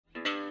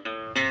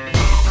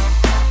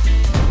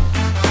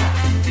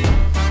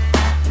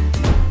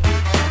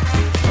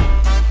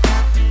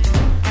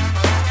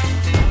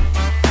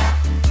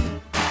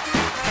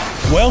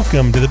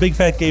Welcome to the Big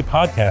Fat Gay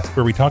Podcast,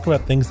 where we talk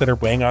about things that are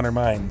weighing on our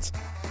minds.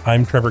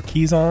 I'm Trevor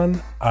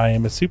Keyson. I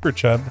am a super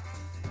chub,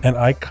 and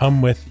I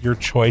come with your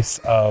choice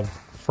of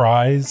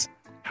fries,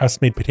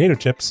 house-made potato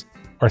chips,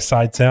 or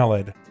side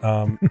salad.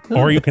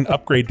 Or you can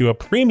upgrade to a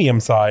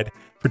premium side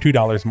for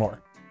 $2 more.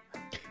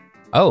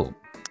 Oh,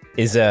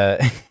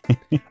 I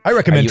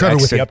recommend Trevor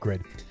with the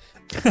upgrade.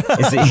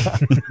 Is he?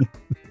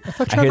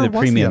 I hear the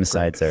premium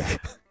sides are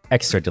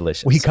extra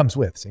delicious. Well, he comes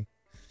with, see?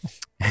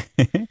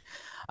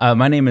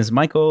 My name is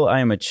Michael. I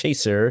am a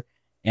chaser,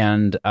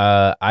 and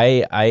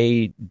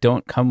I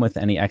don't come with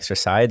any extra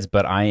sides,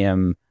 but I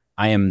am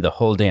the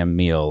whole damn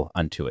meal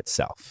unto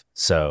itself.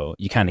 So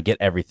you kind of get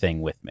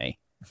everything with me.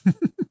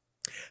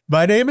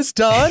 My name is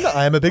Don.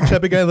 I'm a big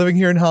chubby guy living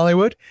here in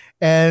Hollywood,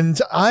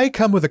 and I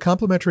come with a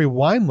complimentary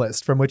wine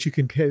list from which you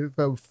can have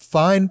a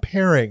fine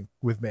pairing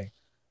with me.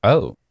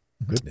 Oh,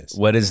 goodness!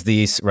 What is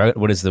the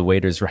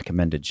waiter's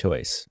recommended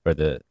choice or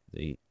the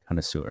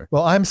connoisseur?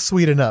 Well, I'm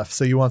sweet enough,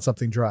 so you want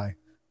something dry.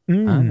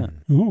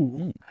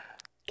 Ooh.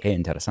 Que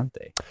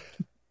interesante.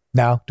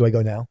 Now, do I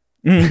go now?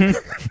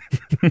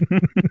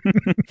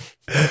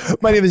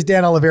 My name is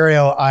Dan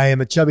Oliverio. I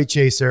am a chubby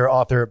chaser,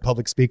 author,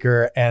 public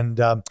speaker,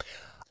 and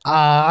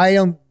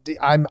I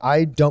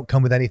don't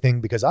come with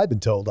anything because I've been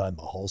told I'm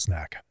a whole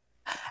snack.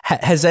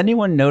 Has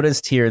anyone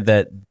noticed here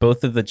that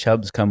both of the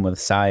chubs come with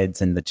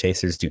sides and the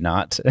chasers do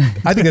not?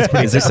 I think that's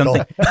pretty Is there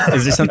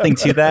something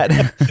to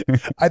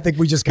that? I think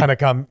we just kind of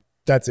come.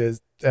 That's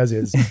as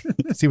is.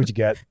 See what you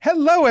get.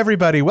 Hello,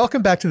 everybody.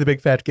 Welcome back to the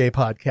Big Fat Gay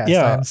Podcast.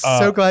 Yeah, I'm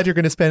so glad you're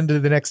going to spend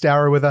the next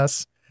hour with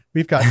us.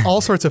 We've got all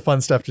sorts of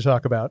fun stuff to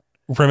talk about.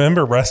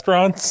 Remember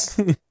restaurants?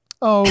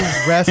 Oh,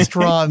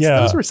 restaurants.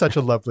 Yeah. Those were such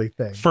a lovely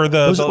thing. For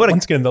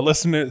once again, the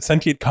listener,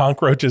 sentient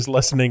cockroaches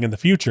listening in the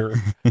future,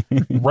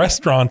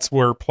 restaurants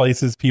were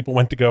places people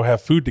went to go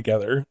have food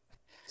together.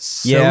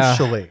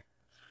 Socially. Yeah.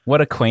 What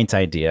a quaint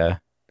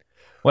idea.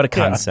 What a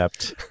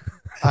concept.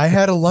 I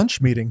had a lunch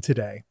meeting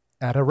today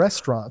at a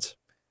restaurant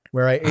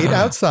where I ate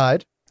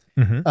outside.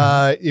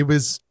 It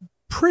was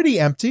pretty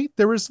empty.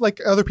 There was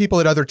like other people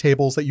at other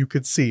tables that you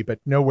could see, but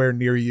nowhere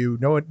near you.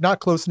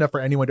 Not close enough for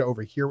anyone to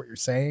overhear what you're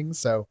saying.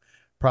 So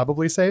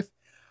probably safe.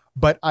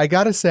 But I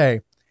got to say,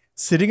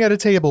 sitting at a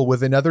table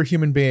with another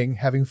human being,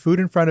 having food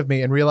in front of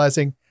me and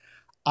realizing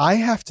I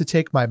have to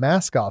take my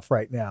mask off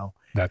right now.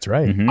 That's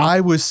right. Mm-hmm. I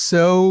was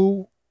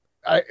so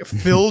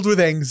filled with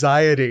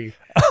anxiety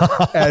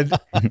and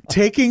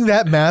taking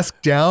that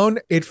mask down,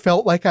 it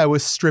felt like I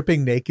was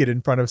stripping naked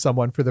in front of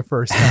someone for the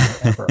first time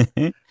ever.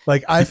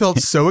 Like I felt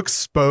so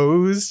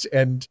exposed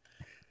and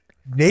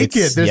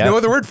naked. There's no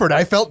other word for it.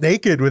 I felt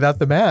naked without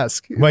the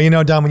mask.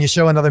 Well, Don, when you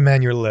show another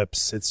man your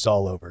lips, it's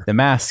all over. The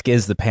mask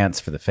is the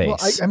pants for the face. Well,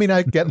 I mean,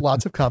 I get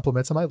lots of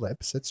compliments on my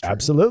lips. It's true.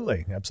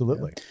 Absolutely. Yeah.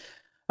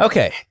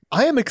 Okay.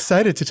 I am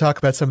excited to talk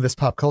about some of this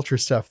pop culture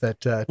stuff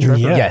that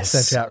Trevor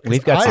sent out.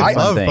 We've got some I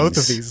fun love things. both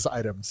of these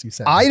items you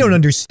sent. I don't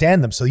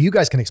understand them, so you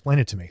guys can explain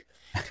it to me.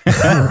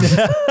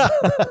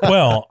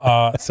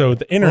 Well, so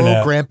the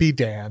internet. Oh, Grampy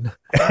Dan.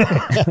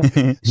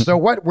 So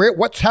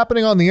what's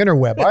happening on the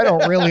interweb? I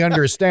don't really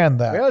understand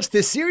that. Well, it's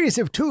this series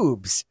of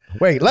tubes.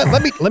 Wait,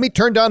 let me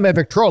turn down my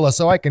Victrola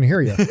so I can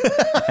hear you.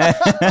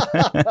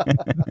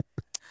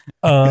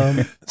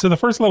 So the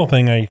first little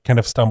thing I kind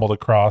of stumbled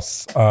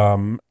across,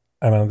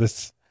 I don't know,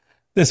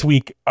 this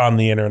week on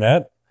the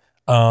internet,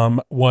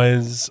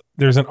 was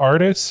there's an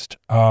artist,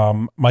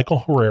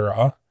 Michael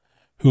Herrera,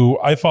 who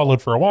I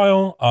followed for a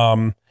while.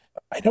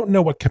 I don't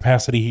know what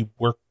capacity he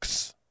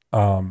works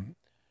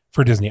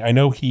for Disney. I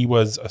know he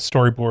was a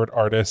storyboard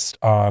artist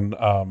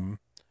on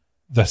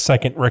the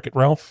second Wreck-It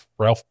Ralph.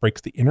 Ralph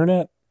Breaks the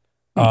Internet.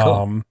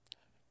 Cool.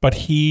 But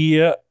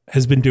he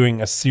has been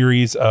doing a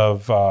series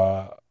of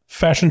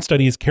fashion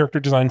studies, character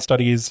design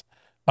studies,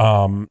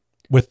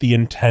 with the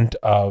intent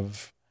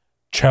of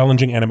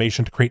challenging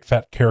animation to create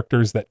fat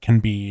characters that can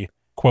be,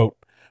 quote,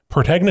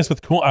 protagonists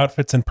with cool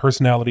outfits and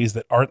personalities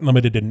that aren't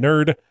limited to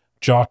nerd,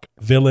 jock,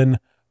 villain,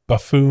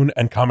 buffoon,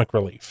 and comic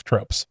relief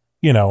tropes.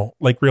 You know,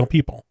 like real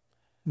people.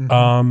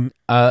 Mm-hmm.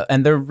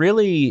 And they're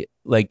really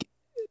like,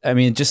 I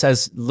mean, just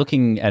as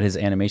looking at his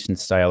animation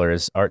style or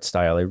his art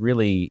style, I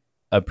really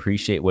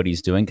appreciate what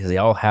he's doing because they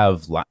all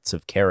have lots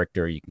of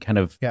character. You can kind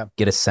of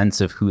get a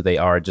sense of who they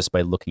are just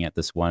by looking at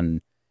this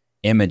one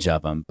image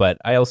of them. But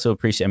I also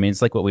appreciate, I mean,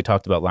 it's like what we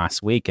talked about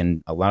last week,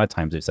 and a lot of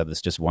times we've said this,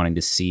 just wanting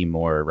to see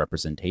more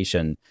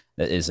representation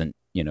that isn't,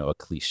 you know, a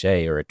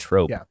cliche or a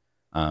trope.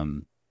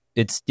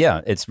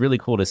 It's really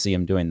cool to see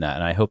him doing that,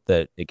 and I hope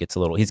that it gets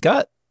a little, he's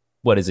got,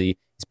 what is he?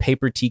 He's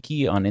Paper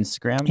Tiki on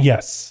Instagram.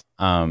 Yes.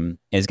 And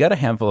he's got a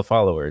handful of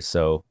followers,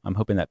 so I'm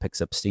hoping that picks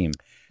up steam.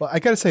 Well, I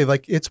gotta say,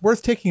 like, it's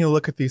worth taking a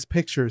look at these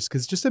pictures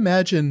because just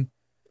imagine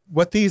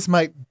what these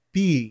might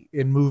be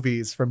in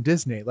movies from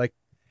Disney. Like,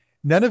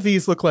 none of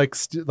these look like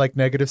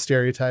negative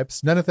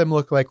stereotypes. None of them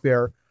look like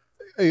they're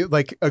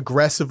like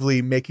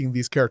aggressively making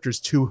these characters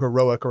too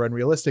heroic or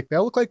unrealistic. They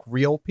all look like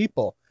real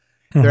people.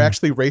 Mm-hmm. They're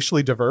actually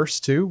racially diverse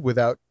too,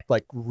 without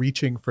like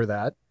reaching for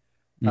that.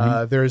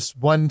 Mm-hmm. There's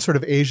one sort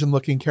of Asian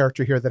looking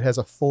character here that has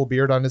a full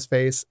beard on his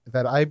face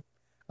that I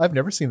I've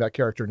never seen that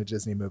character in a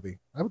Disney movie.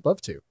 I would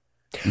love to.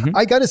 Mm-hmm.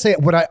 I got to say,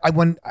 when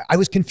I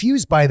was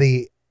confused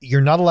by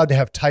you're not allowed to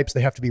have types;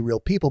 they have to be real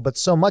people. But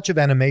so much of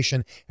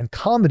animation and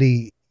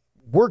comedy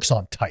works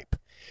on type.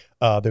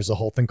 There's a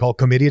whole thing called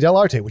Commedia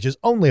dell'arte, which is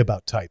only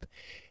about type.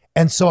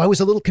 And so I was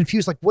a little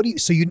confused. Like,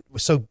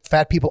 so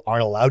fat people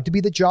aren't allowed to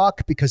be the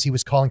jock because he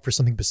was calling for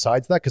something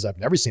besides that? Because I've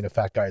never seen a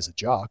fat guy as a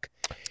jock.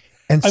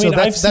 And so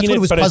that's what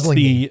it was puzzling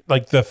me.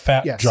 Like the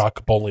fat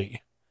jock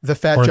bully. The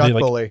fat jock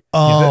bully.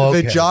 Oh,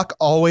 the jock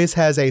always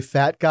has a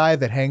fat guy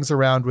that hangs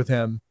around with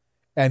him,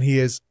 and he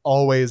is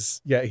always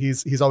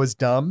he's always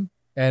dumb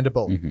and a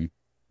bully. Mm-hmm.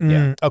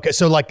 Yeah. Okay.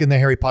 So like in the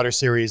Harry Potter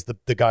series, the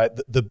guy,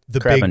 the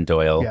Crabbe big and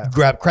Doyle.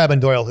 Crabbe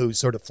and Doyle, who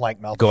sort of flank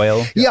Malfoy.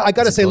 Goyle. Yeah, I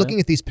got to say, Goyle? looking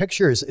at these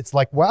pictures, it's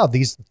like, wow,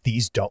 these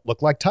don't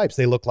look like types.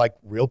 They look like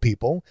real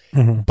people,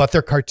 but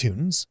they're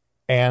cartoons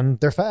and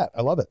they're fat.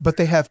 I love it. But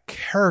they have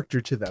character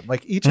to them.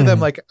 Like each of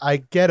them, like I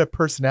get a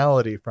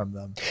personality from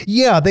them.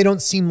 Yeah, they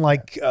don't seem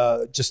like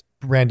just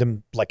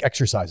random like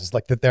exercises.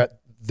 Like that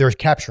they're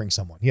capturing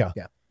someone. Yeah.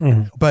 Yeah.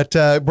 But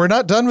we're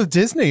not done with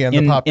Disney and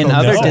the pop in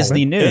culture. other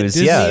Disney news.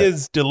 Disney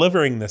is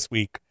delivering this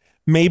week.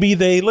 Maybe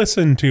they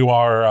listened to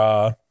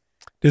our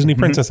Disney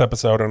Princess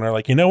episode and are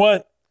like, you know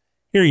what?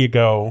 Here you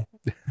go,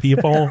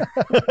 people.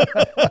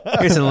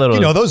 Here's a little,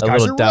 those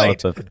guys are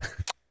dollop right. of,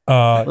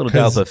 little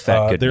dollop of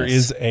fat goodness. There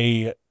is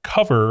a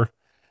cover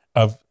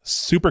of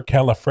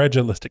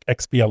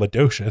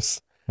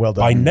Supercalifragilisticexpialidocious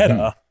by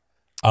Netta.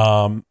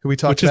 Who we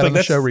talked about on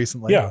the show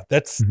recently. Yeah,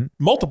 that's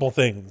multiple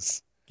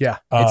things. Yeah.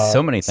 It's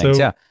so many things,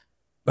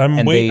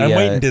 I'm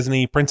waiting,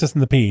 Disney, Princess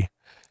and the Pea.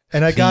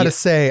 And I gotta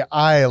say,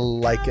 I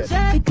like it.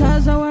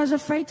 Because I was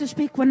afraid to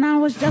speak when I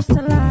was just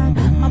a lad.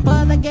 My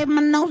brother gave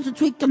my nose a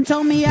tweak and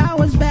told me I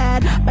was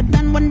bad. But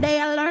then one day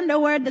I learned a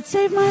word that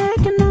saved my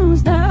aching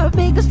nose. The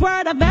biggest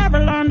word I've ever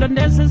learned, and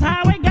this is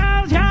how it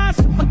goes. Yeah,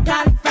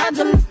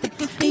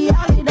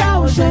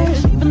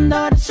 supercalifragilisticexpialidocious. Even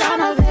though the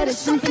sound of it is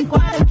something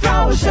quite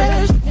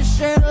atrocious. You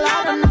say it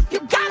loud enough, you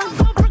gotta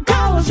go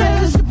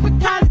precocious.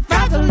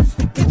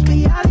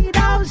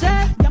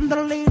 Supercalifragilisticexpialidocious.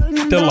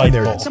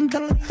 Delightful.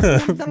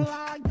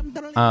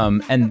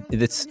 And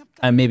it's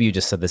maybe you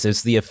just said this.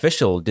 It's the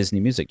official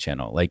Disney Music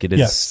channel. Like it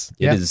is. Yes.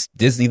 It is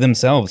Disney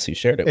themselves who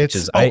shared it. Which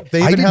is they even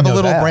didn't have a know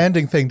little that.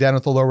 branding thing down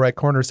at the lower right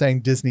corner saying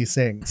Disney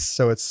sings.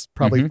 So it's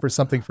probably for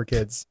something for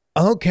kids.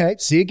 Okay.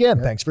 See you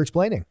again. Thanks for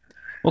explaining.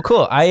 Well,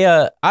 cool.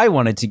 I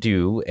wanted to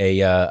do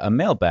a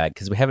mailbag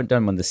because we haven't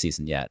done one this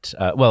season yet.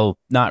 Well,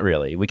 not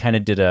really. We kind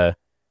of did a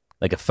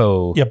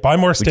faux. Yeah, buy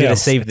more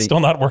stamps. It's still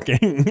not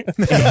working.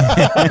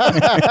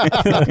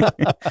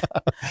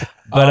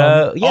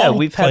 But I'll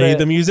we've play had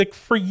the music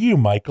for you,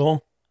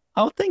 Michael.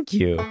 Oh, thank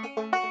you.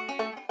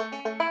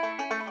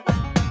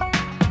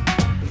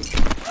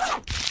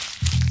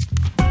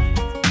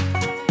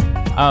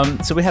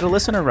 So we had a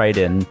listener write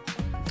in,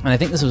 and I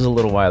think this was a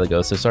little while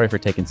ago, so sorry for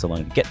taking so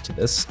long to get to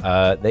this.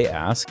 They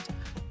asked,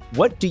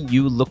 what do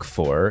you look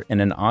for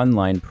in an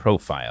online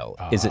profile?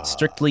 Is it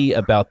strictly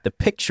about the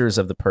pictures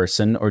of the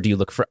person, or do you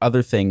look for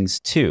other things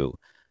too?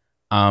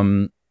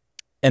 And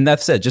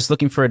that said, just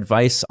looking for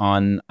advice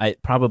on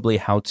probably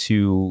how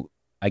to,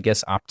 I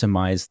guess,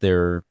 optimize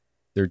their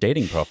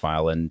dating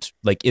profile. And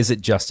like, is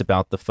it just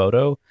about the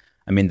photo?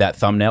 I mean, that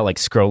thumbnail, like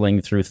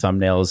scrolling through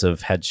thumbnails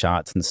of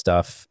headshots and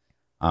stuff.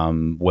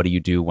 What do you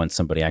do when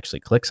somebody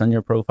actually clicks on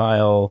your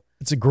profile?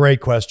 It's a great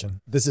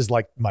question. This is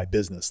like my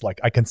business. Like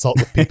I consult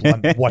with people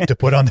on what to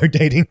put on their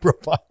dating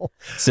profile.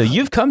 So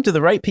you've come to the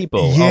right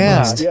people. Yeah,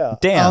 almost. yeah.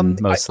 Dan,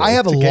 mostly. I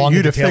have a To get long you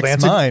and to detailed fix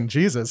answer. mine.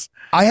 Jesus.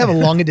 I have a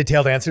long and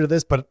detailed answer to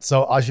this, but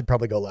so I should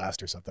probably go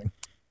last or something.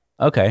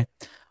 Okay.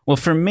 Well,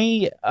 for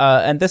me,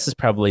 and this is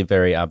probably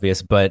very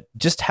obvious, but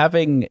just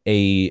having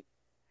and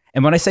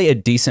when I say a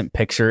decent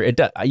picture,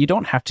 you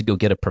don't have to go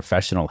get a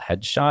professional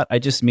headshot. I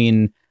just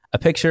mean a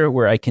picture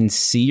where I can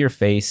see your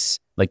face,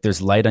 like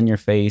there's light on your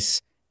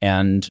face,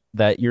 and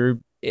that you're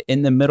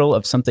in the middle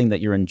of something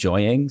that you're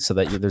enjoying, so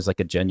that there's like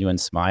a genuine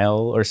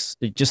smile or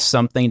just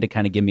something to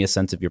kind of give me a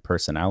sense of your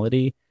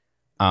personality.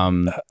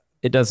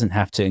 It doesn't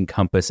have to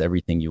encompass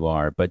everything you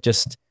are, but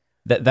just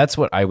that's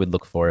what I would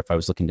look for if I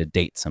was looking to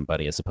date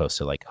somebody, as opposed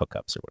to like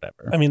hookups or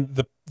whatever. I mean,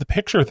 the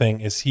picture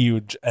thing is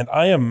huge, and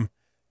I am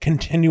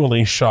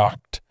continually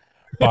shocked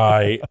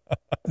by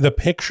the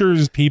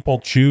pictures people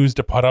choose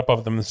to put up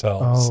of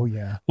themselves. Oh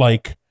yeah.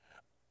 Like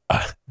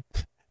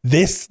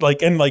this,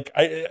 like, and like,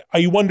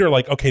 I wonder,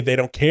 like, okay, they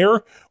don't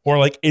care, or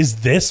like,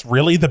 is this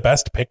really the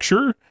best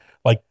picture?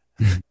 Like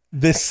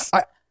this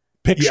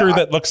picture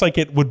that looks like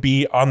it would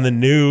be on the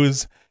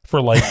news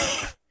for like,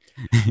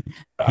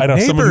 I don't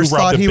know, someone who Neighbors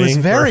robbed thought a he was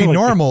bank, very or like,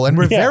 normal and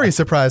were Yeah. very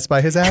surprised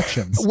by his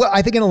actions. Well,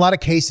 I think in a lot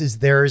of cases,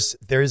 there's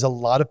a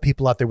lot of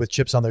people out there with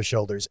chips on their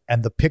shoulders,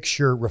 and the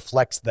picture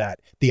reflects that.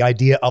 The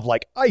idea of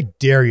like, I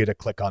dare you to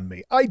click on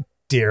me. I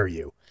dare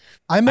you.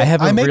 I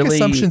make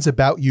assumptions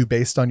about you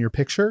based on your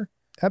picture.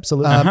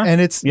 Absolutely. And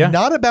it's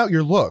not about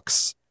your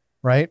looks,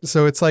 right?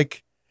 So it's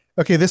like,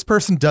 okay, this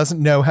person doesn't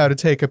know how to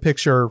take a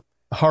picture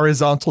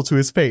horizontal to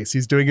his face.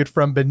 He's doing it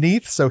from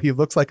beneath, so he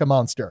looks like a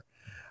monster.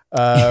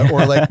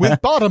 or like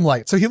with bottom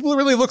light. So he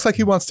really looks like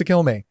he wants to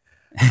kill me.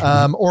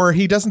 Or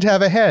he doesn't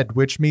have a head,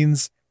 which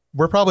means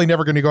we're probably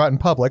never going to go out in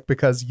public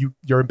because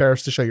you're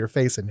embarrassed to show your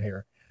face in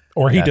here.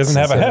 Or he doesn't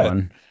have a head.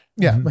 One.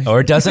 Yeah.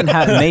 Or doesn't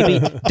have,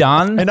 maybe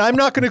Don. And I'm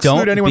not going to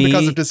exclude anyone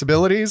because of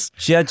disabilities.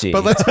 Judgy.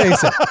 But let's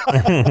face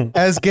it,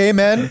 as gay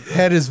men,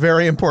 head is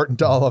very important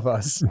to all of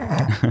us.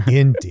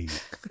 Indeed.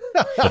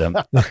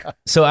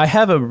 So I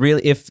have a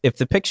really, if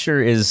the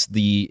picture is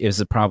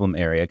the problem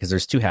area, because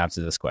there's two halves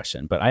to this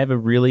question, but I have a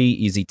really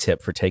easy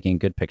tip for taking a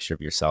good picture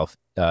of yourself,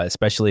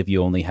 especially if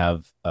you only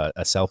have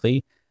a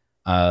selfie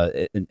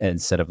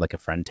instead of like a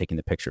friend taking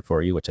the picture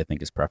for you, which I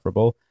think is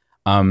preferable.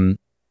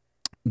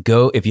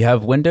 If you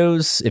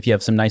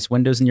have some nice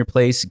windows in your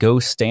place, go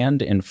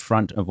stand in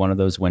front of one of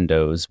those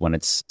windows when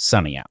it's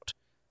sunny out,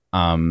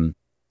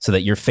 so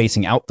that you're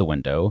facing out the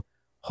window.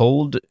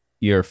 Hold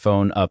your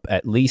phone up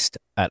at least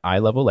at eye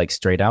level, like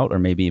straight out, or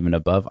maybe even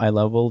above eye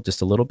level,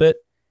 just a little bit,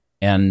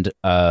 and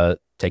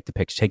take the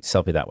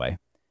selfie that way.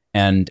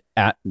 And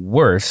at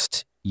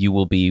worst, you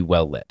will be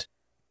well lit.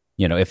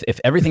 You know, if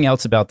everything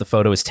else about the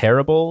photo is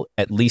terrible,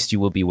 at least you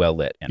will be well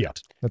lit in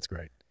it. That's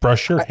great.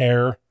 Brush your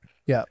hair.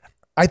 Yeah.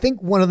 I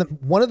think one of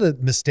the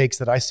mistakes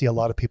that I see a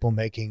lot of people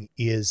making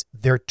is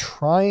they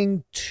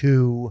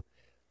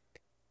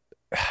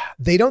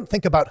don't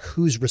think about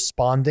who's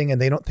responding, and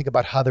they don't think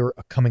about how they're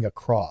coming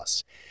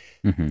across.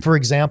 Mm-hmm. For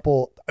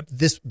example,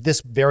 this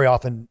very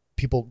often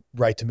people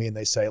write to me and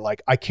they say,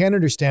 like, I can't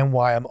understand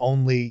why I'm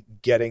only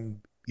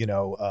getting,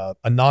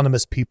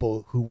 anonymous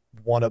people who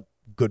want a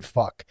good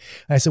fuck.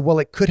 And I said, well,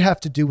 it could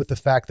have to do with the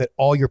fact that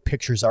all your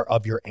pictures are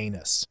of your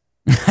anus.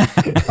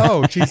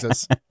 Oh,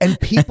 Jesus. And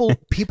people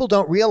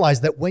don't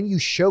realize that when you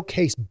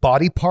showcase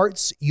body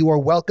parts, you are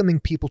welcoming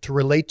people to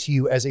relate to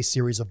you as a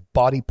series of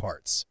body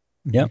parts.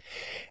 Yeah.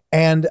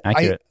 And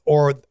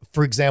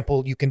for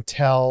example, you can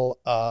tell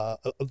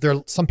there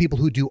are some people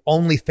who do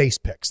only face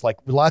pics, like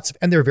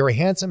and they're very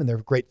handsome and they're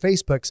great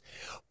face pics.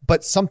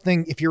 But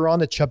if you're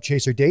on a Chub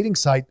Chaser dating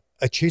site,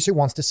 a chaser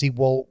wants to see,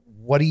 well,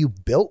 what are you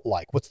built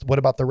like? What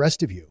about the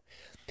rest of you?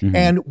 Mm-hmm.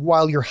 And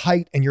while your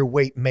height and your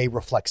weight may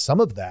reflect some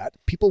of that,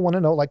 people want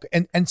to know, like,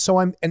 and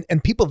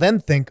people then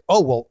think,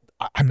 oh, well,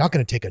 I'm not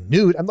going to take a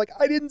nude. I'm like,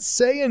 I didn't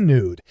say a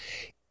nude.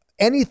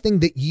 Anything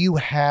that you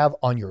have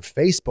on your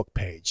Facebook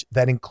page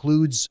that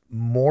includes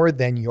more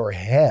than your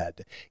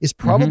head is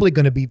probably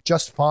going to be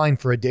just fine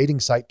for a dating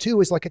site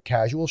too, is like a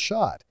casual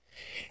shot.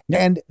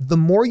 And the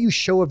more you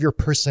show of your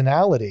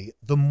personality,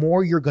 the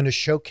more you're going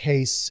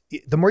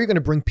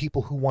to bring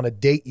people who want to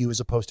date you as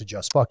opposed to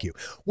just fuck you.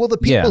 Will the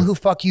people who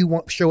fuck you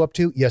won't show up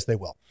too? Yes, they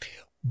will.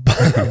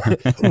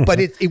 But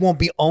it won't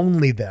be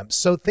only them.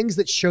 So things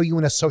that show you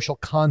in a social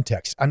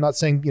context, I'm not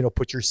saying,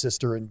 put your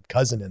sister and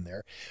cousin in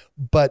there,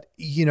 but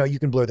you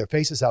can blur their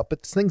faces out,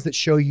 but things that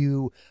show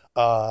you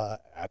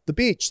at the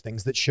beach,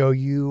 things that show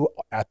you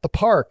at the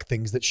park,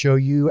 things that show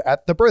you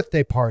at the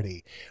birthday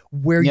party,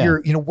 where you're,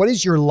 what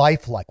is your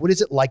life like? What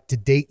is it like to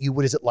date you?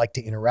 What is it like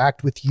to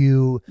interact with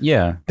you?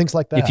 Yeah. Things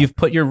like that. If you've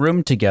put your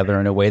room together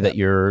in a way that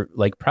you're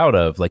like proud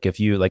of, like if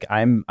you like,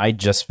 I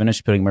just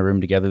finished putting my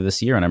room together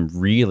this year and I'm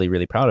really,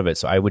 really proud of it.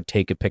 So I would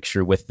take a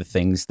picture with the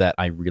things that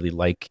I really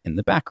like in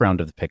the background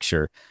of the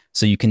picture.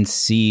 So you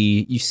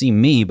see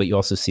me, but you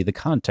also see the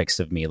context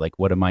of me. Like,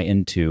 what am I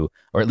into?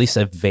 Or at least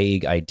a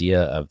vague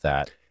idea of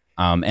that.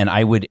 And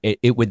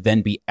it would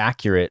then be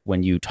accurate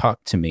when you talk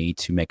to me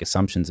to make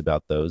assumptions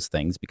about those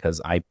things because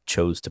I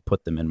chose to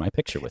put them in my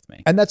picture with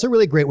me. And that's a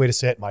really great way to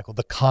say it, Michael,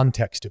 the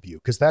context of you,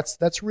 because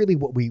that's really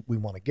what we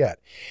want to get.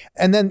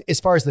 And then as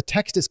far as the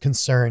text is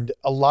concerned,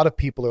 a lot of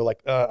people are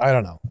like, I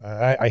don't know,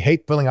 I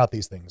hate filling out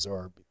these things,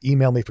 or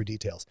email me for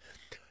details.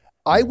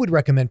 I would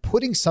recommend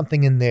putting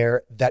something in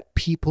there that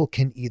people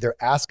can either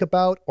ask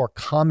about or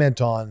comment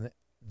on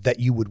that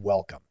you would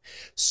welcome.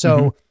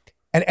 So,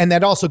 and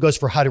that also goes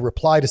for how to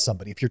reply to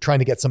somebody. If you're trying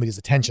to get somebody's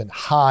attention,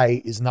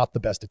 hi is not the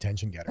best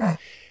attention getter.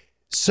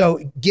 So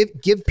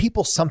give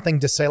people something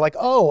to say, like,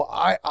 oh,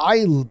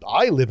 I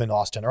live in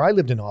Austin, or I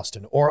lived in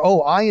Austin, or,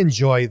 oh, I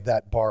enjoy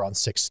that bar on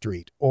 6th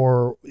Street,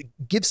 or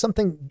give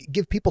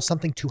people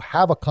something to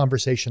have a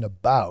conversation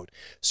about.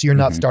 So you're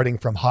not starting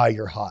from hi,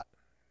 you're hot.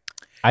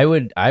 I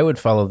would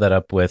follow that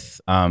up with,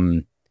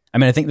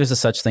 I think there's a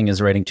such thing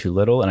as writing too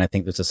little, and I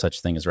think there's a such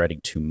thing as writing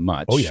too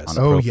much on a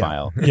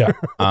profile. Yeah.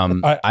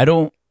 I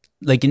don't,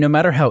 like, no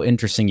matter how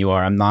interesting you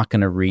are, I'm not going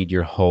to read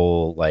your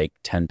whole,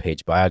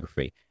 10-page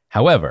biography.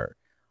 However,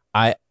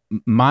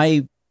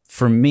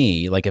 for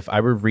me, if I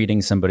were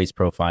reading somebody's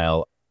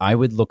profile, I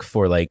would look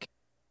for,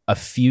 a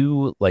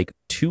few,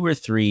 2 or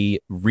 3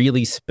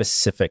 really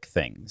specific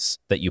things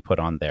that you put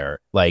on there.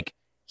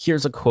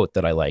 Here's a quote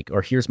that I like,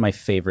 or here's my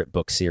favorite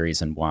book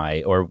series and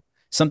why, or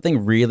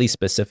something really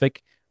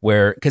specific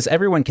because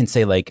everyone can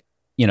say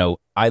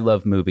I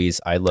love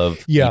movies. I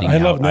love eating I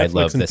out, love Netflix I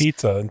love and this.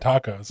 pizza and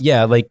tacos.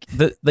 Yeah.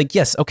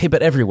 Yes. Okay.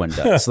 But everyone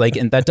does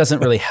and that doesn't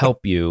really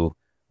help you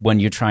when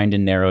you're trying to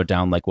narrow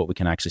down what we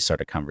can actually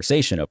start a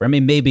conversation over. I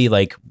mean, maybe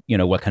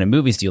what kind of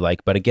movies do you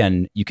like? But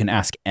again, you can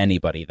ask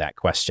anybody that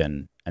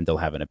question and they'll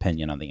have an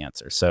opinion on the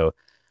answer. So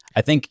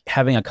I think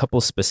having a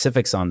couple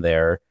specifics on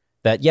there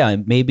that, yeah,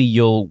 maybe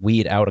you'll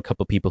weed out a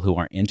couple people who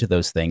aren't into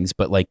those things,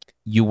 but like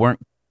you weren't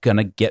going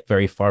to get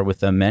very far with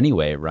them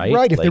anyway, right?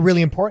 Right, if like, they're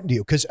really important to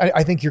you. Because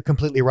I think you're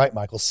completely right,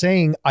 Michael.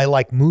 Saying I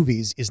like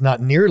movies is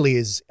not nearly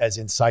as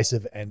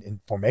incisive and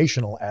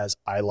informational as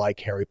I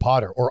like Harry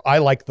Potter or I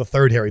like the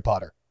third Harry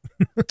Potter.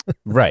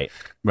 Right.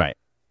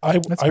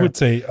 I would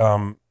say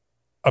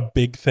a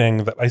big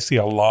thing that I see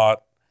a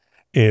lot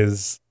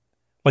is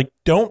like,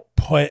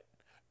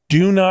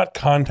 do not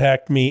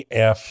contact me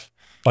if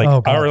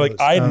like, or like,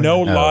 I know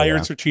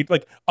liars or cheat.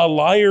 Like a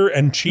liar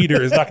and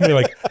cheater is not going to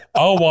be like,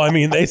 oh, well, I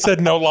mean, they said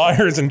no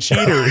liars and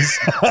cheaters.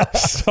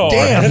 So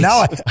damn,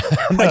 now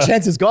my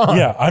chance is gone.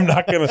 Yeah, I'm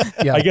not going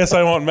to, I guess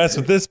I won't mess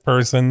with this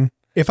person.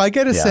 If I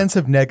get a sense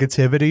of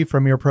negativity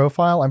from your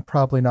profile, I'm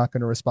probably not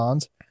going to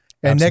respond.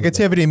 And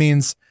negativity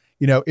means,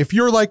 if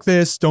you're like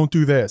this, don't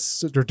do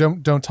this, or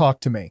don't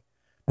talk to me.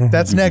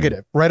 That's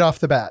negative right off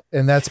the bat.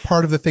 And that's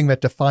part of the thing that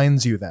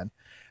defines you then.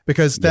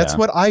 Because that's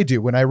what I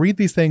do when I read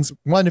these things.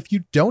 One, if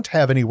you don't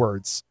have any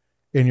words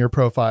in your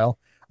profile,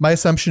 my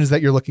assumption is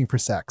that you're looking for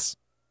sex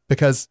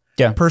because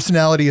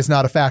personality is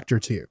not a factor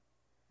to you,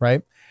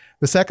 right?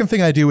 The second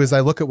thing I do is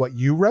I look at what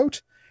you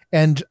wrote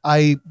and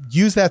I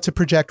use that to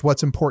project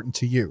what's important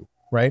to you,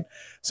 right?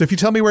 So if you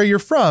tell me where you're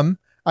from,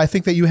 I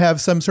think that you have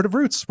some sort of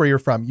roots where you're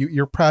from.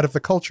 You're proud of the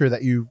culture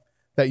that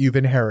you've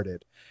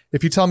inherited.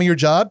 If you tell me your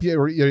job,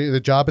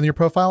 the job in your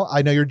profile,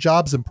 I know your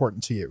job's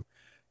important to you,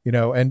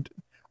 and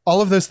all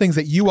of those things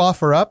that you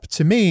offer up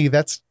to me,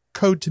 that's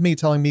code to me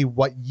telling me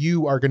what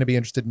you are going to be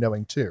interested in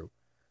knowing too.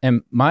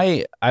 And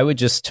I would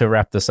just, to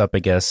wrap this up, I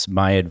guess,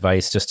 my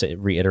advice, just to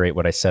reiterate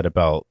what I said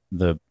about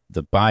the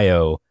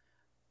bio,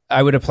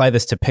 I would apply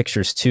this to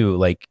pictures too.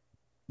 Like,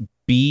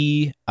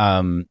 be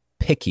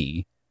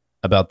picky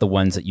about the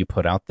ones that you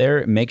put out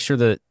there. Make sure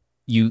that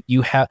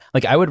you have,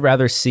 like, I would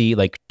rather see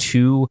like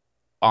 2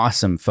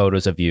 awesome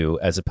photos of you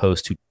as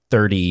opposed to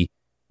 30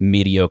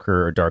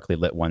 mediocre or darkly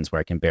lit ones where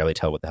I can barely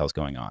tell what the hell's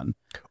going on.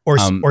 Or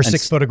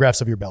 6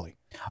 photographs of your belly.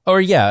 Or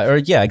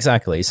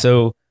exactly.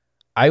 So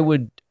I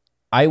would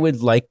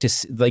like to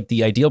see, like,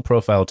 the ideal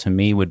profile to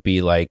me would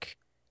be like,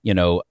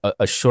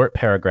 a short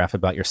paragraph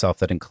about yourself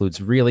that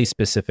includes really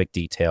specific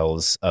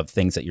details of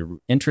things that you're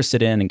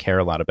interested in and care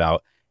a lot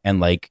about. And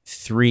like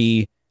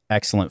 3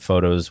 excellent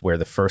photos where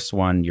the first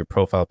one, your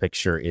profile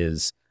picture,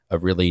 is a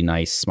really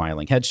nice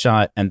smiling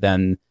headshot. And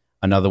then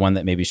another one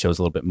that maybe shows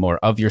a little bit more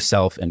of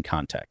yourself in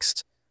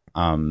context.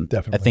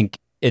 Definitely. I think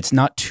it's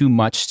not too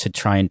much to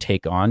try and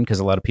take on because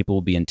a lot of people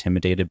will be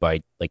intimidated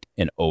by like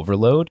an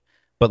overload.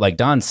 But like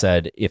Don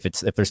said, if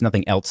there's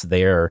nothing else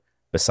there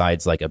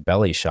besides like a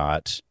belly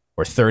shot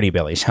or 30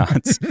 belly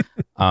shots,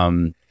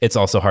 it's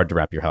also hard to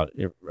wrap your head,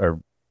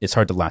 or it's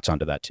hard to latch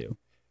onto that too.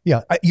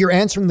 Yeah, you're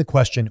answering the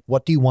question,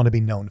 what do you want to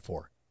be known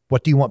for?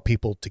 What do you want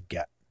people to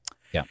get?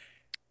 Yeah.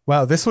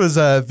 Wow, this was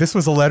a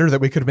letter that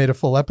we could have made a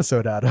full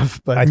episode out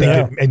of, but I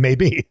think it may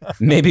be.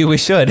 Maybe we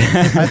should.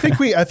 I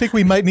think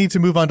we might need to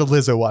move on to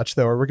Lizzo Watch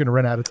though, or we're going to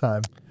run out of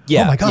time.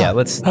 Yeah, oh my God. Yeah,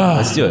 let's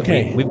do it.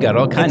 Okay. We've got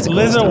all kinds of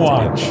Lizzo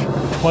Watch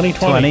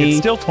 2020. It's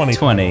still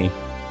 2020.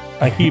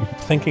 I keep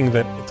thinking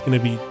that it's going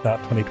to be not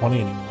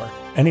 2020 anymore.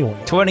 Anyway,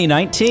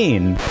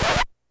 2019.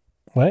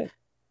 What?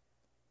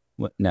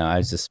 No, I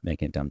was just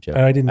making a dumb joke.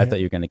 I thought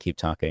you were going to keep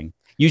talking.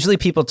 Usually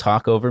people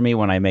talk over me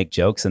when I make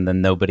jokes and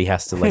then nobody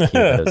has to like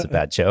hear that it was a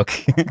bad joke.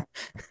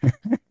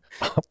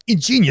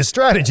 Ingenious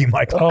strategy,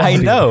 Michael. Oh, I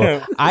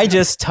know. I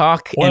just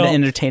talk and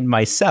entertain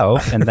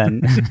myself and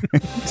then.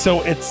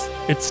 So it's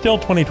still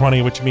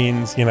 2020, which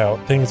means,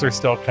 things are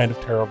still kind of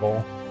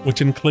terrible,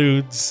 which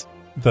includes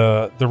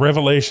the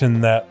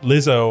revelation that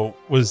Lizzo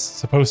was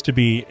supposed to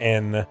be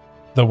in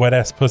the Wet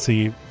Ass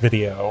Pussy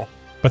video,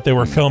 but they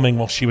were filming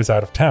while she was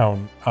out of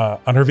town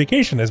on her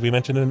vacation, as we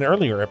mentioned in an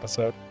earlier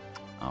episode.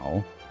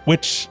 Oh.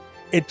 Which,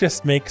 it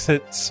just makes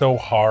it so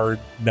hard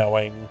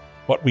knowing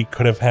what we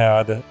could have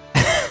had.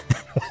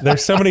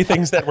 There's so many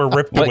things that were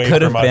ripped away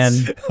from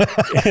us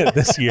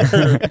this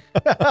year.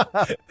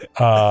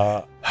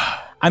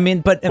 I mean,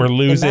 but we're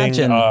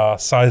losing a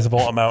sizable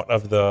amount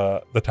of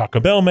the Taco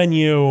Bell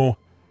menu.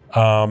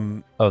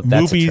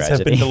 Movies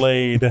have been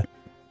delayed.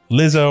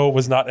 Lizzo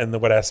was not in the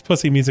Wet Ass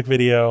Pussy music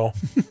video.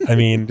 I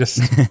mean, just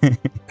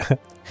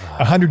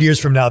 100 years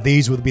from now,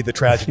 these would be the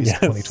tragedies of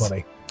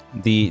 2020.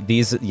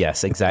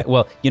 Yes, exactly.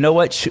 Well, you know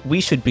what? We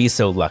should be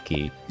so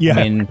lucky. Yeah.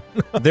 I mean,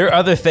 there are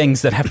other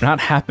things that have not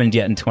happened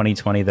yet in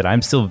 2020 that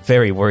I'm still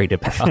very worried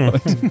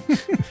about.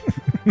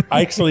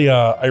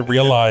 I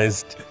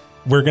realized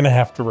we're going to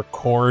have to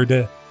record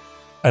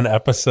an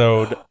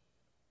episode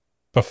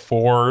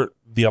before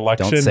the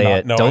election, Don't say not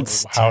it. knowing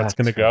Don't how it's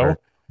going to go.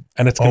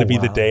 And it's going to be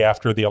the day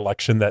after the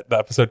election that the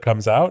episode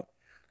comes out.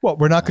 Well,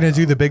 we're not going to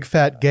do the big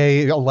fat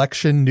gay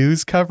election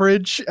news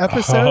coverage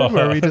episode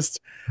where we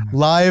just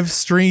live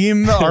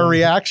stream our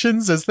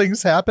reactions as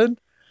things happen.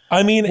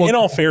 I mean, in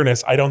all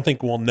fairness, I don't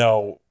think we'll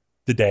know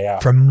the day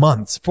after. For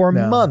months.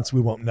 Months,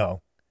 we won't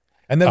know.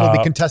 And then it'll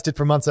be contested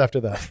for months after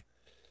that.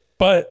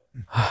 But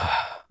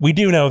we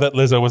do know that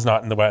Lizzo was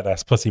not in the Wet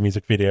Ass Pussy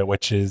music video,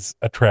 which is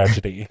a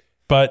tragedy.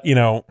 But,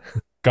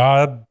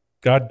 God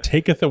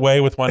taketh away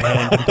with one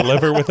hand and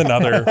deliver with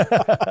another.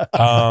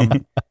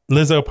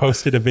 Lizzo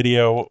posted a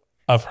video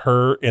of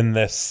her in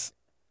this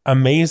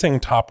amazing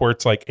top where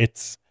it's like,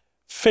 it's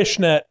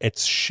fishnet,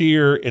 it's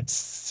sheer, it's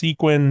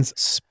sequins.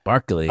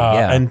 Sparkly,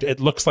 yeah. And it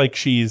looks like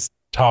she's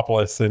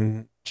topless,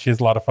 and she has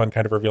a lot of fun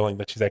kind of revealing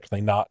that she's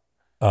actually not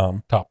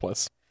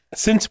topless.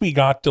 Since we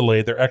got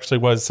delayed, there actually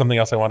was something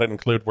else I wanted to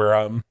include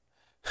where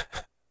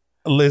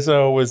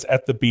Lizzo was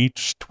at the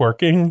beach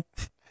twerking,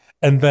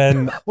 and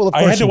then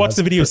I had to watch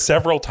the video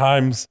several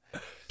times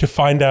to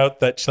find out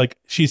that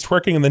she's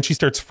twerking, and then she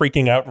starts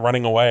freaking out and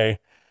running away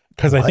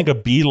because I think a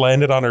bee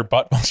landed on her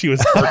butt while she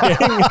was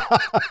twerking.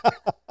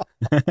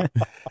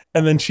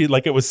 And then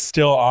it was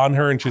still on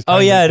her, and she's trying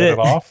to get it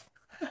off.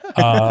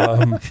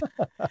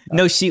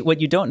 No,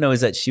 what you don't know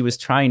is that she was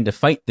trying to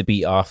fight the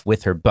bee off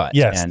with her butt.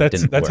 Yes,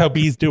 that's how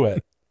bees do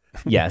it.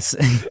 Yes.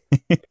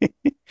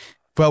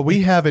 Well,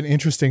 we have an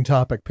interesting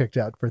topic picked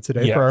out for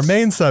today for our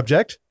main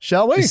subject,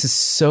 shall we? This is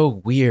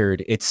so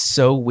weird. It's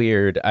so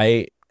weird.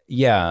 A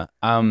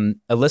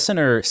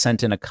listener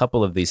sent in a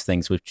couple of these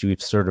things, which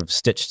we've sort of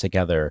stitched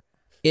together.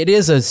 It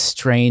is a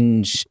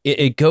strange.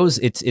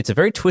 It's a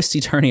very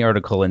twisty-turny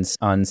article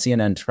on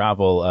CNN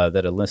Travel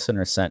that a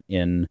listener sent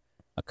in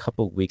a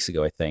couple of weeks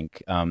ago, I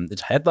think.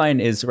 The headline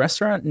is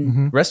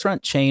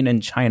restaurant chain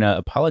in China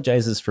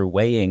apologizes for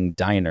weighing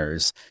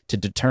diners to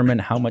determine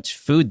how much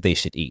food they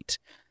should eat.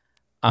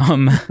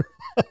 Which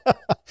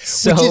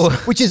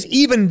is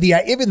even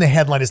the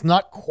headline is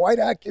not quite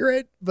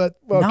accurate, but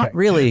okay. Not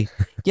really.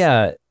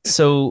 Yeah.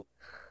 So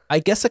I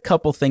guess a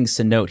couple things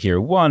to note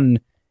here. One,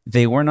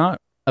 they were not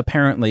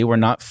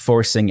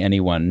forcing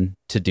anyone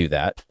to do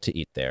that, to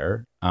eat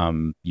there.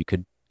 You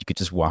could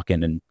just walk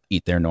in and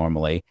eat there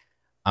normally.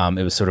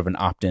 It was sort of an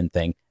opt-in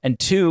thing. And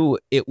two,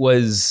 it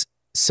was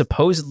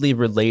supposedly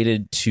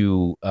related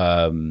to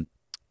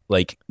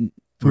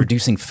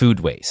reducing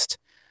food waste.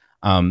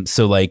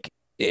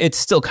 It's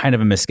still kind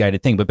of a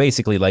misguided thing, but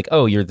basically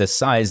you're this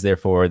size,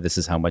 therefore this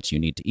is how much you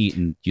need to eat,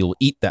 and you'll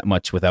eat that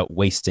much without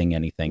wasting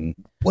anything.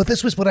 Well,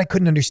 this was what I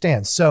couldn't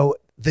understand. So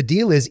the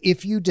deal is,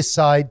 if you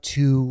decide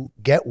to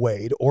get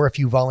weighed, or if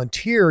you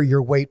volunteer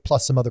your weight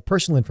plus some other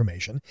personal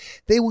information,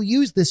 they will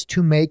use this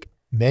to make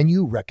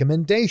menu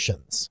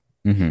recommendations.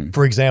 Mm-hmm.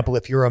 For example,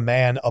 if you're a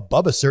man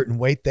above a certain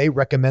weight, they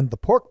recommend the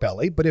pork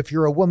belly, but if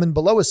you're a woman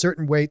below a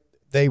certain weight,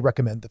 they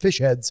recommend the fish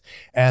heads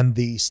and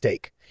the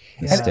steak.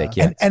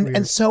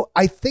 And so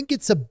I think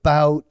it's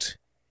about,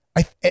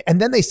 and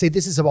then they say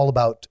this is all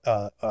about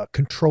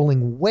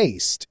controlling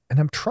waste. And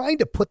I'm trying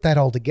to put that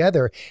all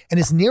together. And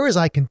as near as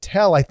I can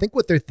tell, I think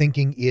what they're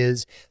thinking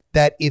is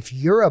that if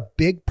you're a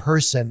big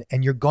person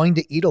and you're going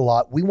to eat a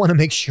lot, we want to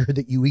make sure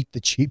that you eat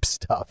the cheap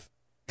stuff.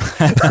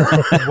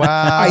 Wow.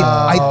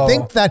 I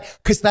think that,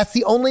 because that's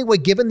the only way,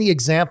 given the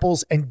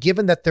examples and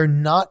given that they're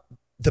not,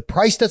 the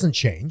price doesn't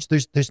change.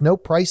 There's no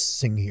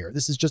pricing here.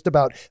 This is just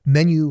about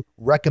menu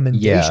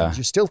recommendations. Yeah.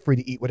 You're still free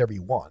to eat whatever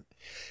you want.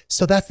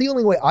 So that's the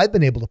only way I've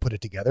been able to put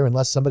it together,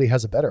 unless somebody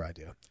has a better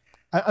idea.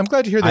 I'm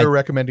glad to hear they were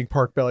recommending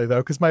pork belly, though,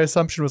 because my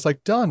assumption was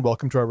Don,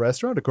 welcome to our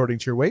restaurant. According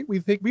to your weight,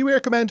 we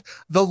recommend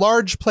the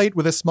large plate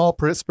with a small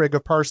sprig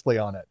of parsley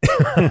on it.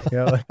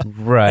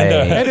 Right.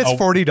 And it's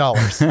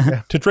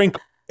 $40 to drink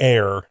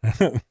air.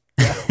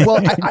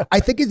 Well, I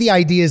think the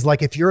idea is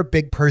if you're a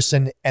big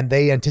person and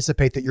they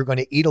anticipate that you're going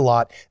to eat a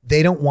lot,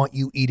 they don't want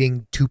you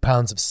eating 2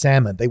 pounds of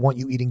salmon. They want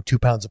you eating 2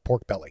 pounds of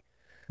pork belly.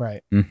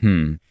 Right.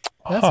 Mm-hmm.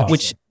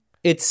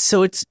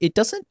 It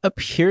doesn't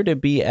appear to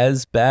be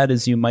as bad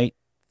as you might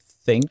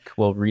think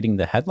while reading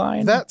the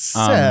headline. That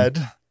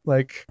said,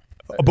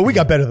 but we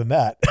got better than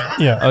that.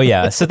 Yeah. Oh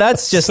yeah. So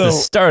that's just the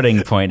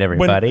starting point,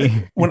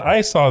 everybody. When I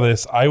saw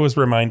this, I was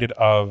reminded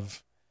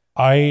of,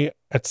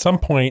 at some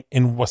point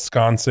in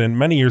Wisconsin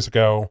many years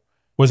ago,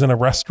 was in a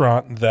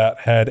restaurant that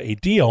had a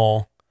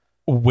deal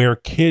where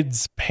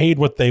kids paid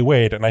what they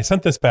weighed. And I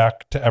sent this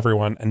back to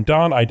everyone, and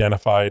Don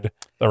identified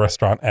the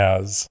restaurant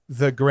as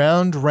the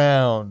Ground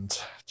Round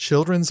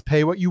Children's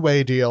Pay What You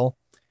Weigh deal.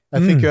 I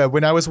think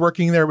when I was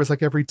working there, it was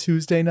every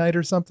Tuesday night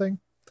or something.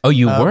 Oh,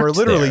 you worked where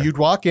literally there. You'd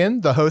walk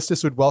in, the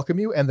hostess would welcome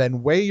you, and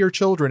then weigh your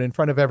children in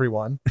front of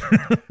everyone,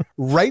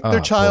 write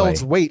their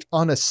child's weight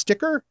on a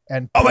sticker,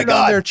 and put it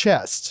on their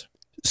chest.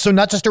 So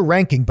not just a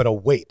ranking, but a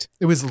weight.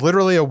 It was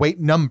literally a weight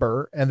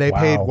number, and they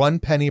paid 1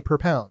 penny per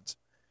pound.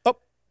 Oh.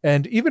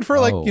 And even for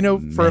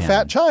for a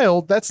fat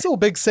child, that's still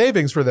big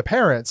savings for the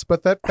parents.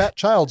 But that fat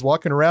child's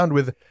walking around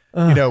with,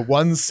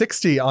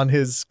 160 on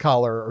his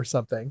collar or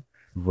something.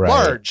 Right.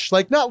 Large,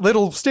 not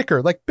little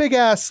sticker, big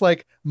ass,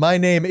 my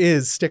name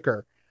is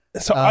sticker.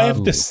 So I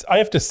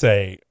have to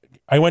say,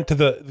 I went to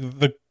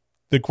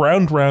the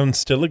Ground Round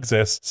still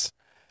exists.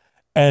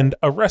 And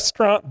a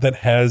restaurant that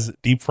has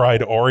deep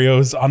fried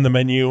Oreos on the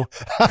menu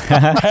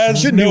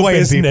has no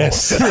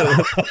business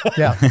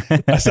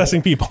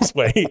assessing people's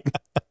weight.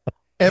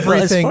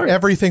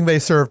 Everything they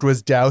served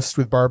was doused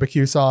with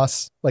barbecue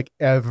sauce, like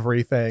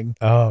everything.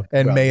 Oh,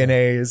 and well,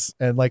 mayonnaise,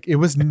 and like it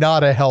was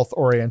not a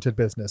health-oriented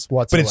business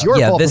whatsoever. But it's your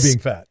fault for being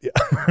fat.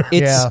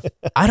 It's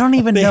I don't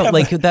even know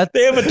like that.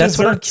 They have a that's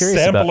what I'm dessert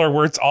curious sampler about.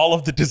 where it's all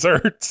of the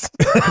desserts.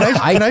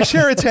 Can I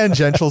share a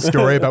tangential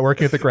story about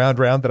working at the Ground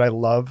Round that I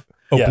love?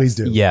 Oh, Yes. please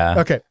do. Yeah.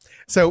 Okay,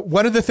 so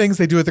one of the things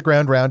they do at the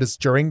Ground Round is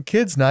during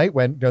kids' night,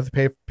 when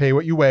they pay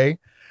what you weigh,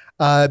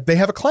 they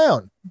have a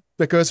clown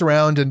that goes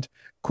around and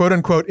quote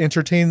unquote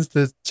entertains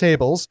the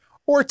tables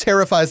or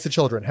terrifies the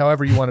children,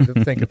 however you wanted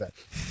to think of it.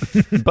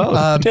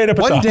 Both.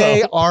 One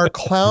day, our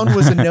clown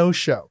was a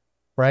no-show,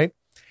 right?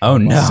 Oh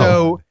no.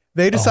 So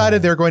they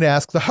decided they're going to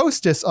ask the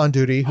hostess on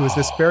duty, who is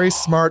this very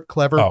smart,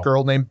 clever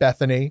girl named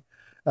Bethany.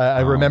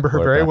 I remember her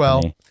very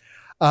Bethany.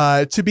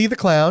 well, to be the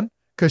clown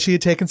because she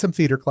had taken some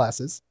theater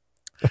classes.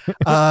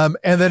 And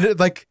then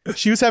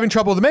she was having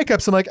trouble with the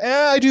makeup. So I'm like,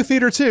 I do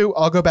theater too.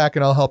 I'll go back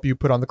and I'll help you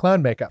put on the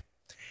clown makeup.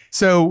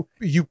 So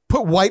you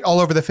put white all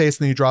over the face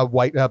and then you draw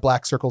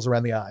black circles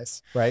around the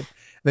eyes, right?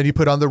 Then you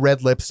put on the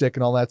red lipstick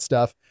and all that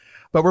stuff.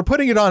 But we're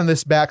putting it on in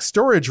this back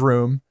storage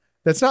room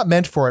that's not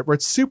meant for it, where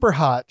it's super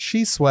hot.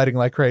 She's sweating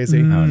like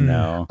crazy. Oh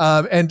no.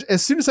 And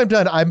as soon as I'm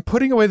done, I'm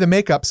putting away the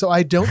makeup so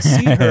I don't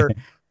see her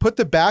put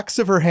the backs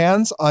of her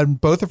hands on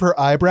both of her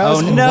eyebrows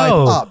and wipe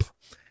up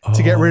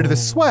to get rid of the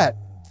sweat.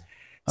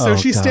 So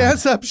she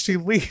stands up, she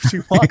leaves, she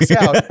walks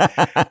out,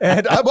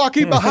 and I'm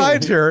walking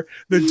behind her.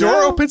 The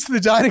door opens to the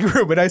dining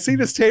room, and I see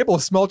this table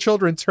of small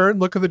children turn,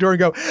 look at the door, and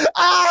go,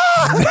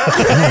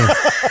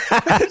 ah!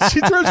 She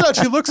turns out,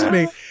 she looks at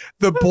me.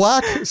 The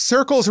black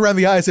circles around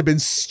the eyes have been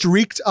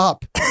streaked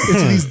up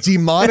into these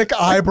demonic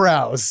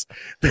eyebrows.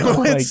 They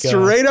went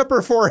straight up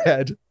her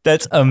forehead.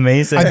 That's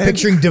amazing. I'm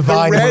picturing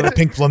Divine in one of the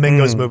Pink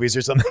Flamingos movies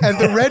or something. And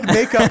the red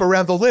makeup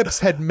around the lips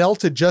had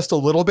melted just a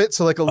little bit.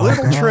 So like a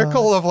little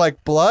trickle of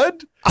like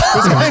blood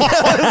was going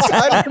down the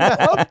side of her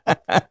mouth.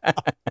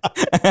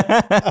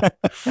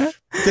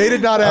 They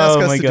did not ask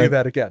us to do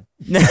that again.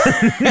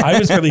 I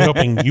was really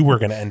hoping you were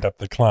going to end up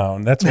the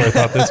clown. That's where I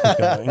thought this was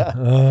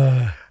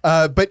going.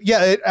 But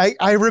yeah,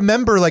 I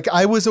remember like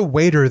I was a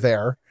waiter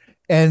there.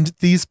 And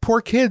these poor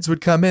kids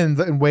would come in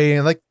and weigh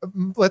in. Like,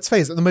 let's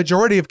face it, the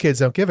majority of kids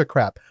don't give a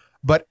crap,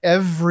 but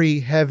every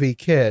heavy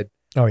kid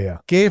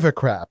gave a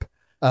crap.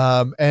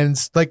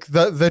 And like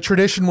the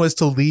tradition was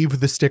to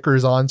leave the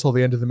stickers on till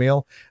the end of the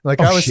meal.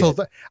 Like I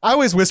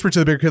always whisper to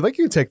the bigger kid, like,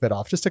 you can take that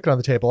off, just stick it on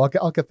the table.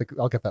 I'll get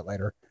that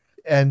later.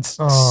 And it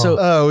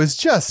was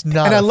just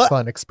not a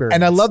fun experience.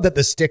 And I love that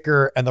the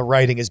sticker and the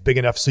writing is big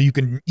enough so you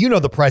can,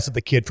 the price of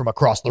the kid from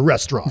across the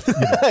restaurant.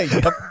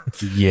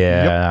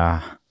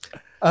 Yeah. Yep.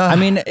 I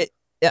mean,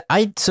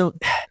 so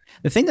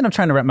the thing that I'm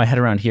trying to wrap my head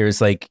around here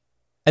is like,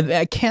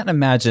 I can't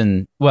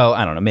imagine, well,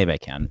 I don't know, maybe I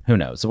can, who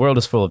knows? The world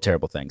is full of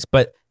terrible things,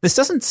 but this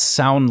doesn't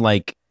sound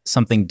like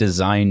something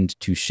designed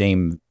to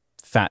shame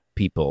fat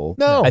people.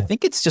 No. I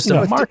think it's just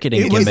a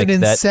marketing gimmick. It was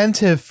an that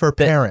incentive for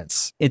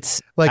parents. It's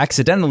like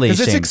accidentally because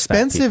it's shames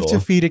expensive fat to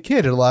feed a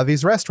kid at a lot of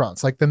these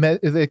restaurants. Like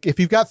if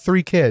you've got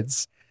 3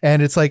 kids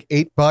and it's like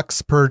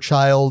 $8 per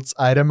child's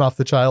item off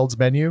the child's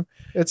menu,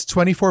 it's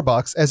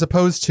 $24 as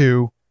opposed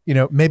to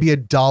maybe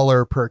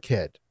 $1 per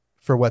kid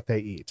for what they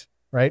eat,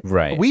 right?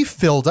 Right. We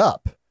filled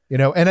up,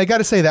 and I got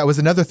to say that was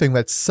another thing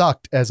that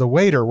sucked as a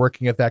waiter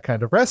working at that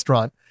kind of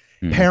restaurant.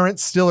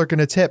 Parents still are going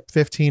to tip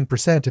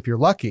 15% if you're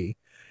lucky.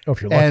 Oh,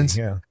 if you're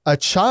lucky, and a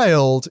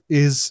child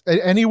is,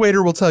 any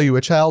waiter will tell you,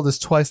 a child is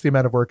twice the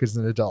amount of work as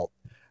an adult.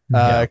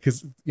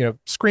 Because,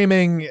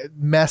 screaming,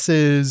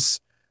 messes,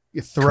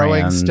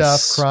 throwing Crayons.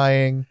 stuff,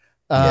 crying.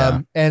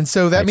 And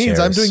so that means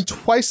I'm chairs. doing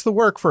twice the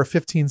work for a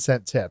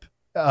 15-cent tip.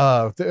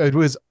 It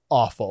was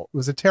awful. It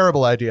was a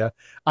terrible idea.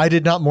 I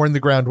did not mourn the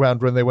Ground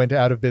Round when they went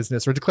out of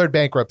business or declared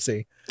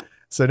bankruptcy.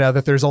 So now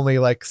that there's only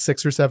like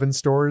 6 or 7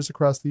 stores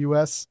across the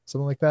U.S.,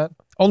 something like that.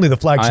 Only the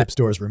flagship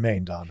stores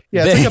remain, Don.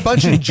 Yeah, it's like a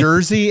bunch in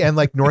Jersey and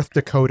like North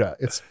Dakota.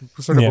 It's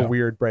sort of a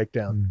weird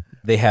breakdown.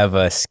 They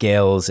have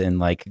scales in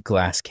like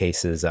glass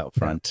cases out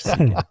front.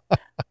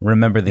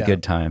 Remember the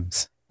good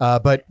times.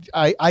 But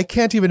I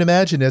can't even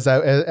imagine as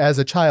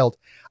a child.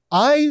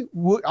 I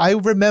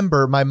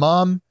remember my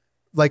mom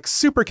like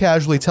super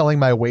casually telling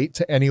my weight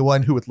to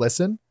anyone who would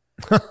listen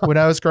when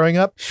I was growing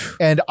up.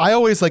 And I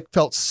always like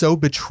felt so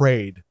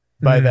betrayed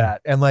by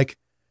that. And like,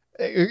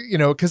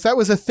 because that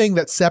was a thing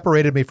that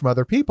separated me from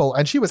other people.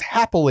 And she was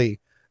happily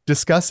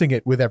discussing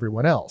it with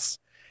everyone else.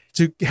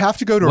 To have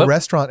to go to a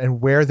restaurant and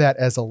wear that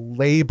as a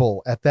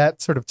label at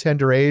that sort of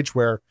tender age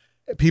where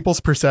people's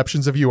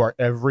perceptions of you are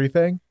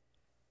everything.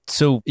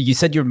 So you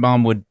said your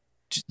mom would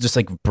just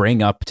like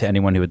bring up to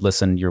anyone who would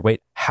listen your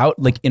weight. How,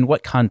 like, in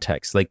what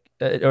context? Like,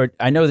 or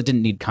I know that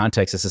didn't need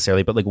context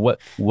necessarily, but like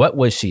what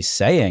was she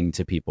saying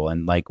to people?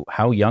 And like,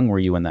 how young were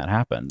you when that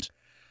happened?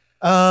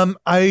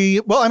 I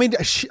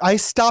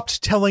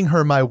stopped telling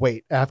her my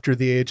weight after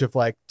the age of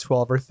like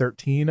 12 or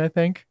 13, I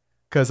think,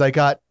 because I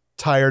got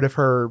tired of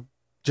her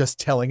just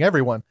telling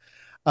everyone.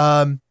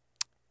 Out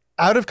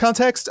of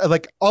context,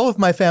 like all of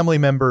my family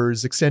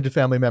members, extended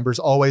family members,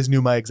 always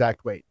knew my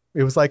exact weight.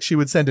 It was like she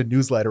would send a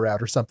newsletter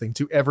out or something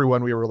to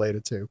everyone we were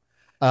related to.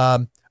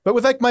 But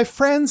with like my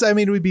friends, I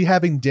mean, we'd be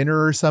having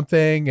dinner or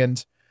something,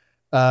 and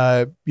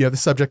the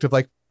subject of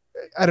like,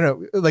 I don't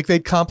know, like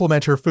they'd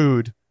compliment her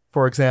food,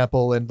 for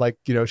example, and like,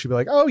 she'd be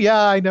like, "Oh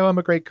yeah, I know I'm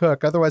a great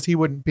cook. Otherwise, he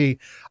wouldn't be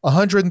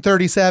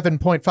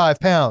 137.5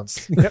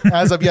 pounds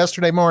as of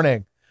yesterday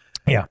morning."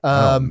 Yeah.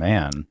 Oh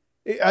man.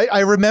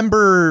 I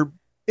remember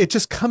it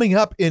just coming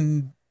up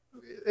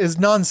as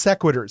non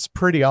sequiturs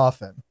pretty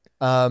often.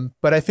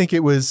 But I think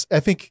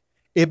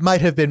it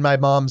might have been my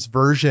mom's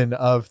version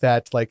of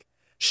that, like,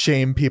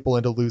 shame people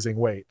into losing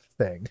weight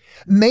thing.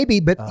 Maybe,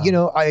 but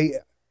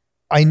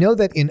I know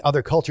that in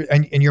other cultures,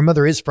 and your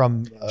mother is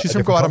from she's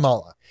from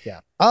Guatemala.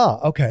 Culture. Yeah.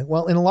 Okay.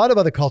 Well, in a lot of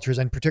other cultures,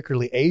 and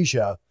particularly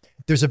Asia,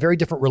 there's a very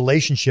different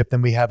relationship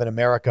than we have in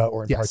America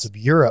or in parts of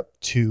Europe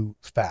to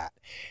fat.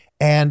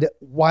 And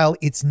while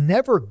it's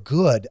never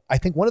good, I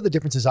think one of the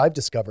differences I've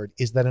discovered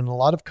is that in a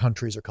lot of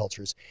countries or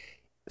cultures,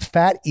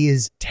 fat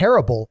is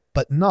terrible,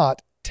 but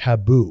not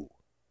taboo.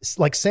 It's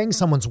like saying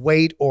someone's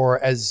weight,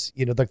 or as,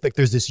 like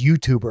there's this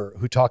YouTuber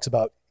who talks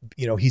about,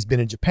 he's been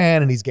in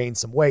Japan and he's gained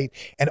some weight,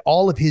 and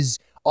all of his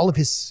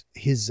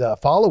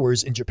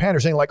followers in Japan are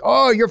saying like,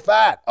 "Oh, you're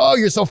fat. Oh,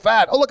 you're so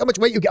fat. Oh, look how much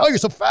weight you get. Oh, you're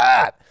so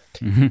fat."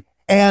 Mm-hmm.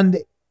 And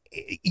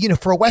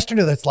for a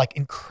Westerner, that's like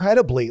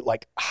incredibly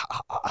like,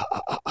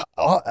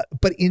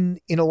 but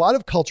in a lot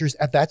of cultures,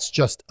 that's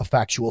just a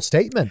factual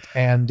statement,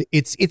 and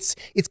it's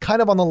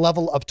kind of on the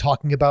level of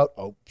talking about,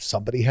 oh,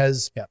 somebody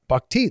has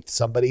buck teeth,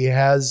 somebody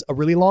has a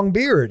really long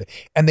beard,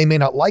 and they may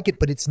not like it,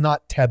 but it's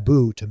not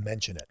taboo to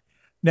mention it.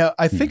 Now,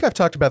 I think I've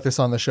talked about this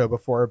on the show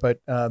before,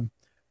 but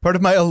part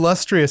of my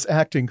illustrious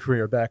acting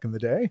career back in the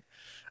day,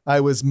 I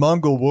was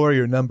Mongol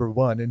Warrior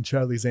 #1 in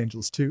Charlie's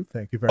Angels 2.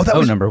 Thank you very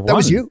much. Number 1. That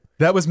was you.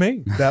 That was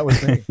me.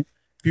 If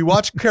you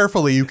watch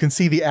carefully, you can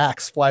see the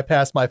axe fly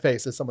past my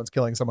face as someone's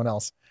killing someone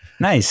else.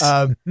 Nice.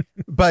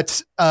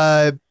 But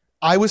I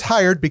was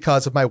hired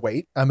because of my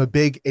weight. I'm a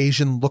big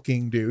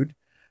Asian-looking dude.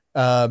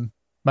 My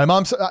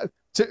mom's...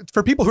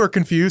 for people who are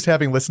confused,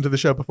 having listened to the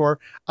show before,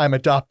 I'm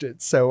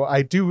adopted. So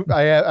I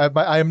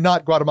am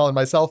not Guatemalan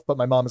myself, but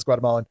my mom is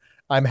Guatemalan.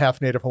 I'm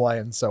half Native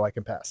Hawaiian, so I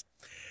can pass.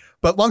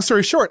 But long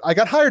story short, I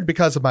got hired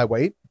because of my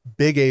weight,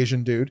 big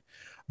Asian dude.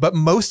 But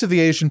most of the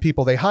Asian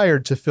people they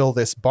hired to fill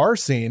this bar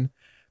scene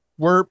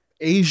were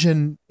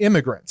Asian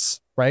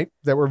immigrants, right?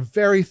 That were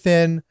very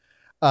thin.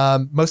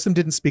 Most of them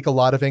didn't speak a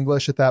lot of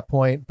English at that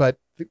point, but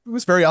it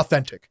was very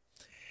authentic.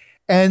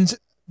 And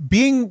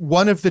being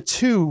one of the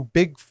two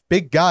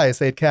big guys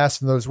they had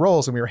cast in those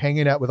roles, and we were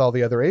hanging out with all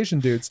the other Asian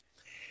dudes,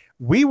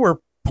 we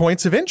were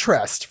points of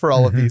interest for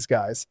all of these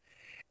guys.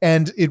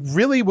 And it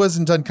really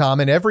wasn't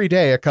uncommon. Every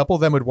day, a couple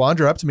of them would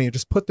wander up to me and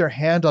just put their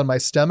hand on my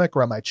stomach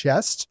or on my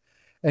chest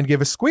and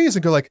give a squeeze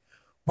and go like,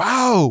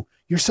 "Wow,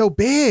 you're so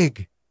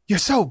big. You're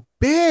so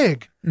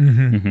big."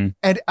 Mm-hmm. Mm-hmm.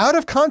 And out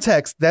of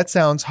context, that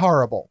sounds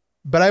horrible.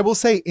 But I will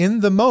say in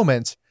the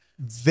moment,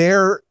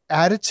 their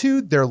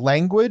attitude, their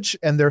language,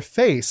 and their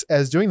face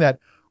as doing that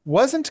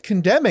wasn't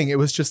condemning. It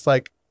was just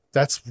like,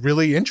 that's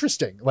really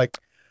interesting. Like,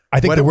 I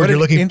think the word you're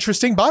looking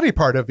interesting body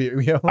part of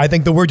you. I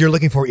think the word you're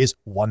looking for is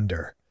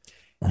wonder.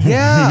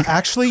 Yeah,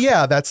 actually,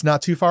 yeah, that's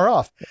not too far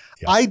off.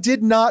 Yeah. I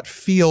did not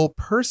feel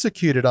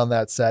persecuted on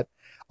that set.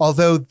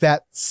 Although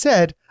that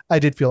said, I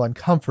did feel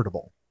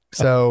uncomfortable.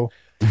 So,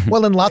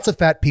 well, and lots of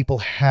fat people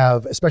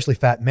have, especially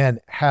fat men,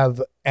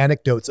 have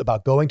anecdotes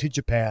about going to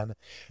Japan,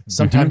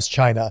 sometimes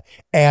China,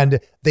 and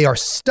they are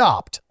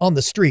stopped on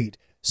the street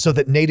so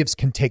that natives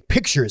can take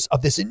pictures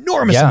of this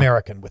enormous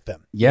American with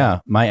them. Yeah.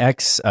 My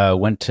ex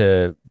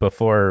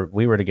before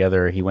we were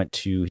together, he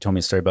told me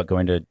a story about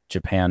going to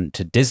Japan,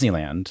 to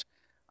Disneyland,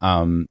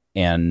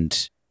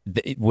 and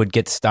it would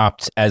get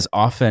stopped as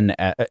often,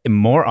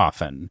 more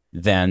often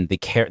than the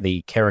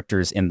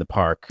characters in the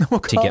park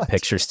to get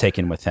pictures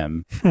taken with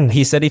him.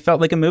 He said he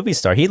felt like a movie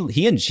star.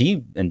 He and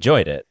she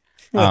enjoyed it.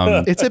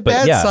 It's a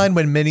bad sign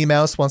when Minnie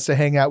Mouse wants to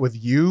hang out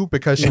with you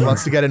because she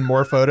wants to get in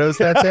more photos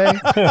that day.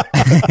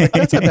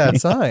 It's a bad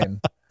sign.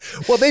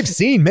 Well, they've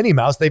seen Minnie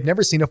Mouse. They've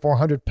never seen a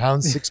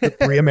 400-pound,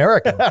 6'3"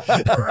 American.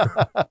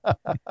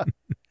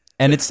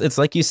 And it's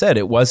like you said,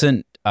 it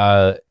wasn't...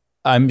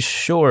 I'm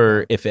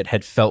sure if it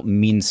had felt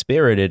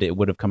mean-spirited, it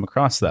would have come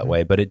across that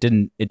way, but it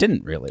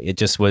didn't really. It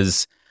just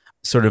was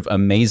sort of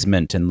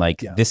amazement and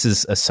like, this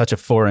is such a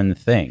foreign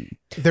thing.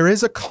 There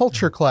is a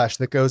culture clash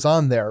that goes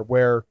on there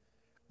where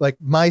like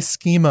my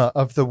schema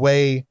of the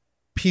way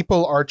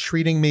people are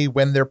treating me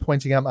when they're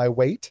pointing out my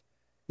weight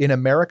in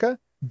America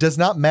does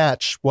not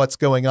match what's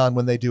going on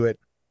when they do it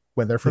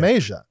when they're from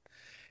Asia.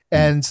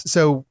 And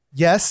so,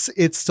 yes,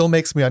 it still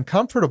makes me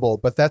uncomfortable,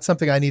 but that's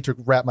something I need to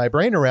wrap my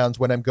brain around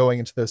when I'm going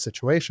into those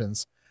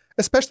situations,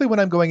 especially when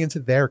I'm going into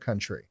their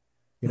country.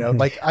 You know,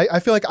 like I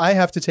feel like I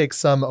have to take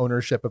some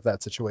ownership of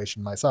that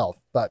situation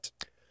myself. But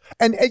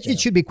and it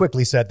should be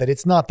quickly said that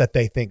it's not that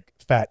they think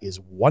fat is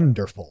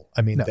wonderful.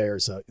 I mean,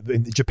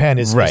 Japan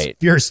is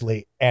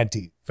fiercely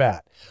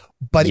anti-fat,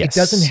 but it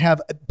doesn't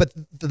have. But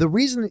the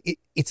reason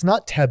it's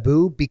not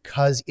taboo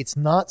because it's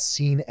not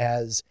seen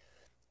as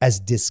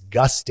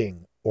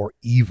disgusting or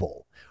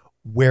evil.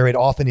 where it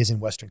often is in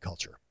Western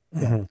culture.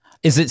 Mm-hmm.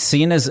 Is it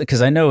seen as,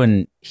 because I know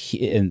in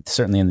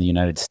certainly in the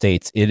United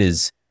States, it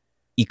is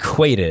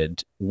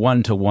equated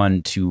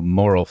 1-to-1 to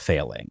moral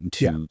failing,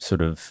 to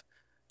sort of,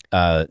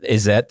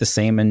 is that the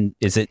same? And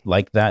is it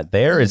like that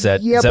there? Is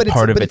that, is that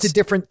part of it? It's a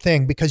different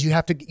thing, because you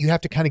have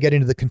to kind of get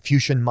into the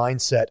Confucian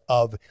mindset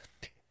of,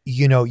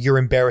 you're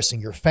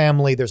embarrassing your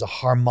family. There's a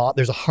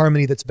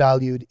harmony that's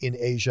valued in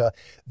Asia.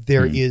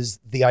 There is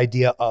the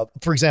idea of,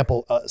 for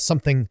example,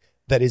 something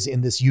that is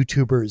in this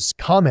YouTuber's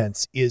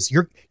comments is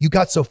you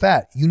got so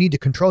fat, you need to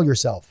control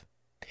yourself.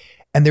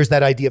 And there's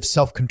that idea of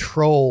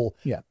self-control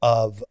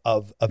of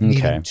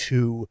needing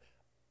to,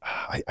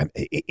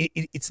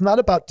 it's not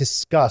about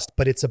disgust,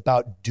 but it's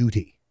about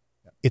duty.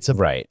 It's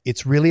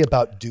really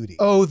about duty.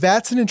 Oh,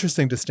 that's an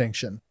interesting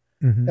distinction.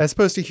 Mm-hmm. As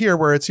opposed to here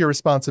where it's your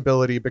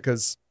responsibility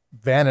because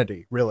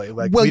vanity, really.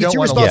 Like, well, we it's don't your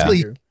want to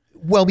responsibility.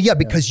 Well, yeah,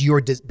 because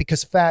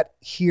because fat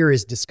here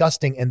is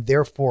disgusting and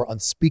therefore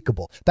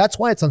unspeakable. That's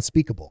why it's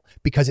unspeakable,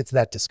 because it's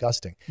that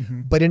disgusting.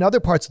 Mm-hmm. But in other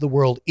parts of the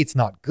world, it's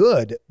not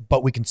good,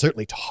 but we can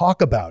certainly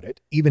talk about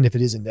it, even if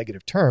it is in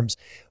negative terms.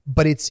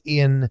 But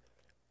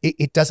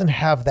it doesn't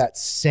have that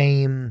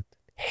same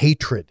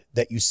hatred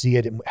that you see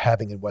it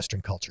having in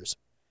Western cultures.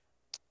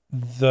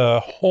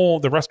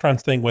 The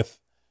restaurants thing with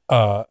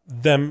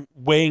them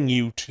weighing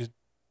you to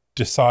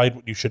decide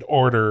what you should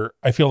order,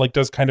 I feel like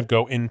does kind of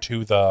go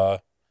into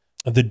the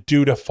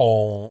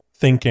dutiful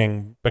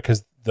thinking,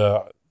 because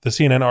the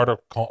CNN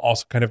article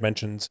also kind of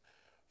mentions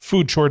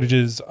food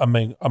shortages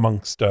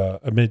amidst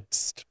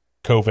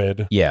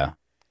COVID. Yeah.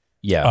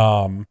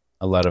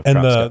 A lot of,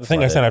 and the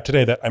thing I sent out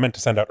today that I meant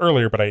to send out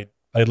earlier, but I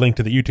linked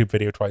to the YouTube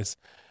video twice,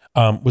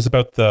 was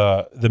about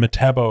the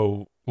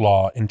Metabo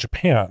law in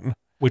Japan,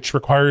 which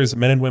requires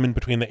men and women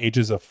between the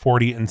ages of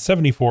 40 and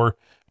 74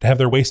 to have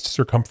their waist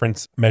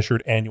circumference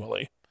measured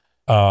annually.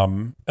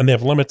 And they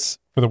have limits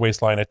for the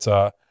waistline. It's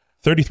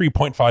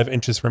 33.5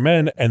 inches for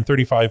men and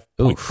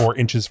 35.4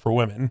 inches for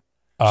women.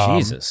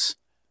 Jesus.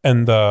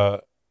 And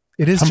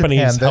it is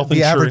company's Japan.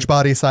 The average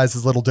body size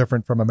is a little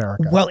different from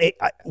America. Well,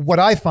 what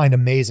I find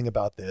amazing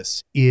about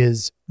this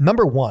is,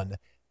 number one,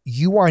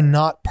 you are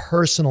not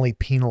personally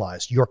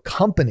penalized. Your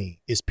company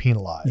is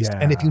penalized. Yeah.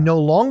 And if you no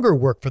longer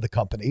work for the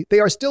company, they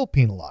are still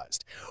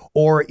penalized.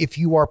 Or if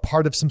you are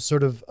part of some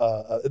sort of,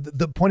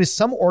 the point is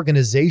some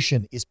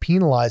organization is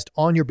penalized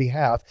on your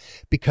behalf,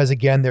 because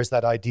again, there's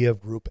that idea of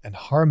group and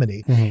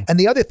harmony. Mm-hmm. And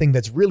the other thing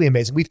that's really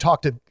amazing, we've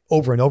talked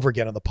over and over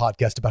again on the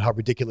podcast about how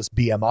ridiculous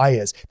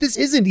BMI is. This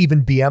isn't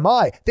even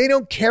BMI. They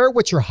don't care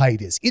what your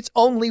height is. It's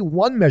only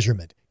one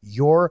measurement,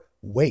 your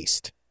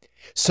waist.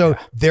 So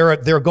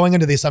they're going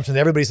into the assumption that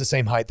everybody's the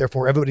same height,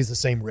 therefore everybody's the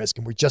same risk,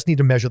 and we just need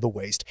to measure the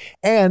waist.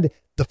 And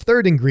the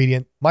third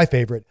ingredient, my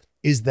favorite,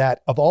 is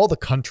that of all the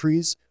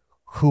countries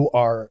who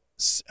are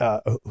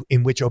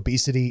in which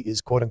obesity is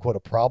quote unquote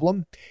a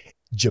problem,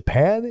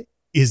 Japan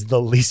is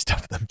the least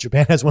of them.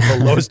 Japan has one of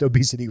the lowest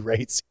obesity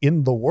rates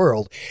in the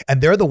world,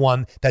 and they're the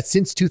one that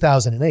since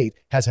 2008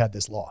 has had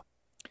this law.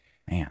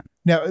 Man.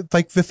 Now,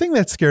 like, the thing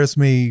that scares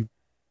me,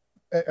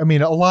 I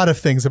mean, a lot of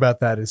things about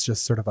that is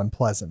just sort of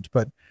unpleasant,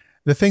 but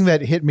the thing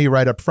that hit me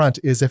right up front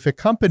is if a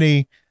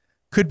company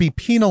could be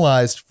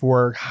penalized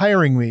for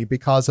hiring me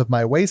because of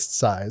my waist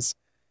size,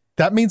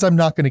 that means I'm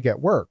not going to get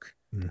work,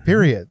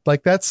 period.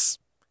 Like,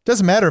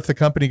 doesn't matter if the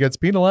company gets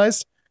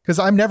penalized, because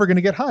I'm never going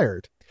to get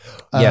hired.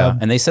 Yeah.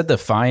 And they said the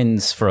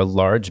fines for a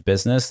large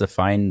business, the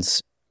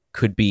fines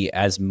could be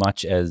as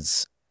much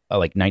as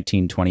like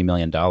 $19-20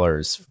 million,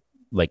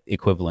 like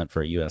equivalent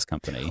for a U.S.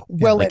 company.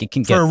 Well, like it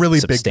can get for a really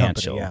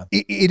substantial. big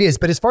company, It is.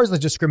 But as far as the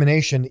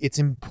discrimination, it's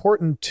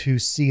important to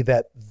see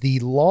that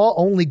the law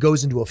only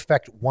goes into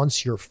effect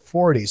once you're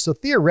 40. So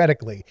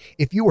theoretically,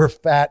 if you were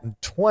fat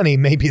and 20,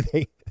 maybe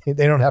they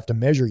don't have to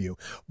measure you.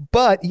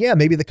 But yeah,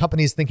 maybe the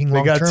company is thinking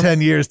long term. They got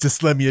 10 years to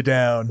slim you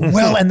down.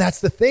 Well, and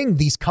that's the thing.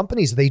 These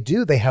companies, they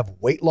have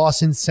weight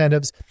loss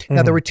incentives.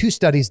 Now, there were two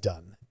studies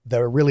done that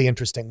are really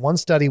interesting. One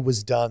study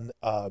was done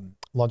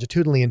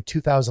longitudinally in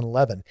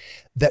 2011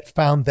 that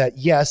found that,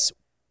 yes,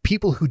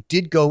 people who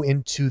did go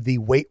into the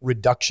weight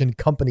reduction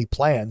company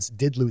plans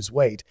did lose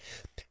weight.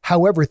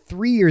 However,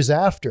 3 years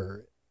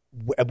after,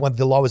 when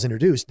the law was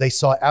introduced, they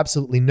saw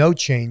absolutely no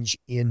change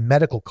in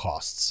medical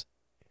costs.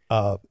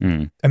 I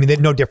mean, they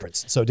had no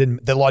difference. So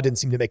the law didn't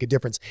seem to make a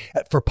difference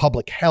for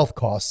public health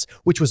costs,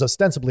 which was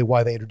ostensibly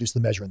why they introduced the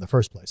measure in the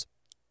first place.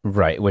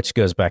 Right, which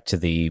goes back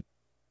to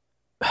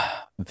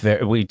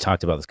we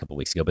talked about this a couple of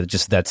weeks ago, but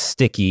just that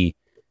sticky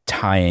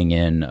tying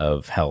in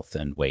of health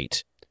and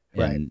weight,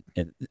 and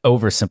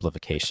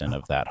oversimplification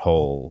of that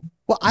whole.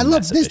 Well, I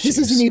love this. This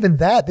isn't even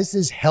that. This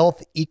is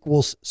health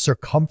equals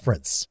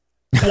circumference.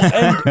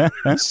 Well,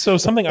 and so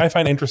something I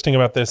find interesting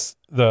about this,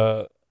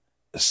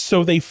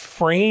 so they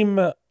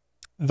frame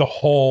the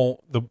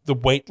whole the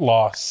weight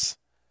loss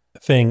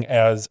thing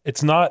as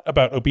it's not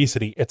about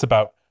obesity, it's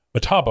about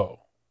metabo,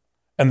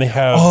 and they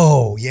have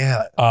for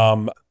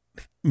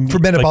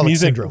metabolic like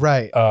music, syndrome,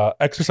 right?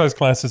 Exercise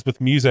classes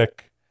with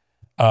music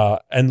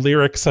and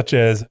lyrics such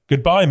as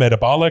 "Goodbye,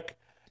 metabolic.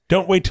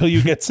 Don't wait till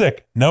you get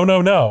sick. No,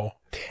 no, no."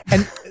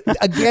 And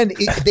again,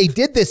 they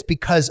did this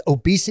because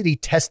obesity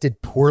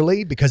tested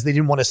poorly because they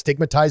didn't want to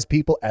stigmatize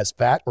people as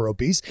fat or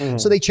obese.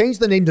 So they changed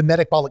the name to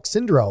metabolic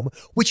syndrome,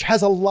 which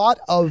has a lot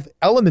of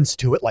elements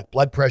to it, like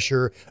blood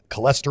pressure,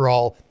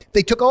 cholesterol.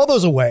 They took all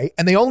those away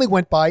and they only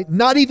went by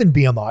not even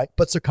BMI,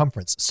 but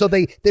circumference. So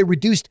they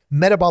reduced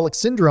metabolic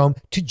syndrome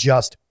to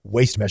just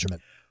waist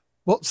measurement.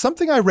 Well,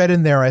 something I read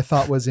in there I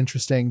thought was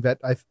interesting that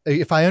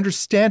if I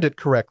understand it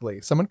correctly,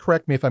 someone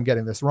correct me if I'm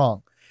getting this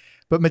wrong,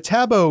 but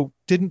metabo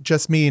didn't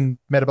just mean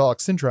metabolic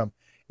syndrome.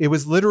 It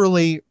was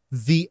literally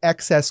the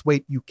excess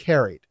weight you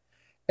carried.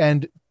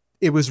 And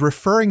it was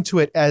referring to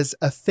it as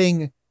a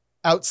thing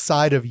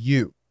outside of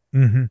you.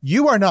 Mm-hmm.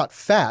 You are not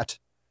fat.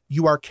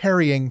 You are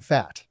carrying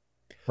fat,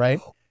 right?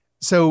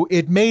 So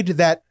it made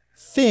that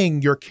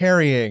thing you're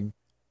carrying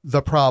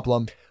the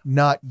problem,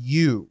 not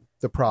you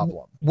the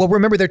problem. Well,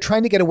 remember, they're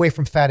trying to get away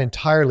from fat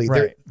entirely.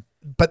 Right.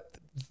 But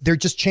they're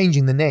just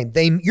changing the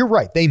name. You're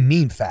right. They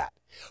mean fat.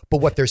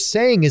 But what they're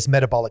saying is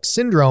metabolic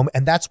syndrome,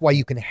 and that's why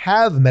you can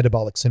have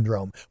metabolic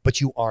syndrome,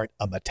 but you aren't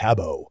a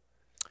metabo.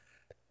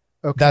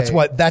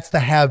 Okay. That's the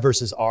have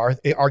versus are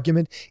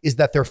argument, is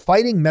that they're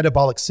fighting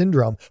metabolic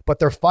syndrome, but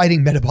they're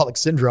fighting metabolic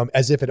syndrome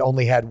as if it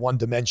only had one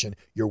dimension,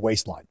 your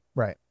waistline.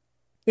 Right.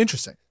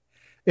 Interesting.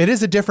 It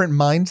is a different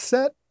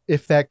mindset.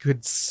 If that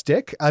could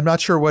stick, I'm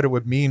not sure what it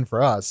would mean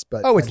for us,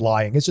 but it's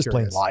lying. It's just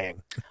plain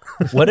lying.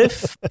 What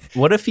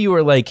if you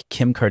were like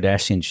Kim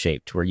Kardashian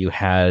shaped, where you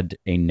had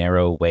a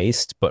narrow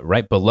waist, but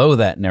right below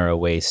that narrow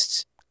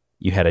waist,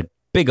 you had a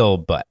big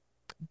old butt?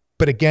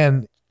 But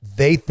again,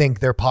 they think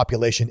their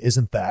population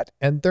isn't that,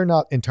 and they're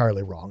not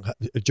entirely wrong.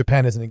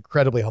 Japan is an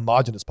incredibly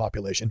homogenous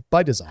population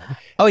by design.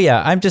 Oh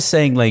yeah, I'm just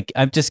saying, like,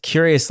 I'm just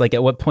curious, like,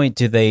 at what point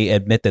do they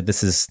admit that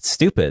this is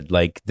stupid?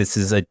 Like, this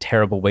is a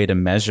terrible way to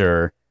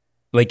measure.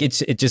 Like,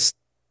 it just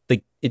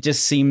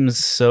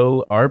seems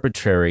so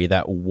arbitrary,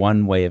 that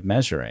one way of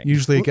measuring.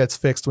 Usually it gets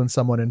fixed when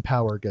someone in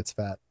power gets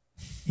fat.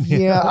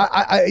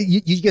 Yeah,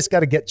 you just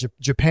got to get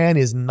Japan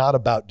is not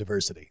about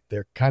diversity.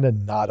 They're kind of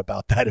not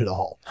about that at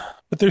all.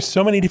 But there's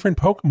so many different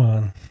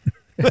Pokemon.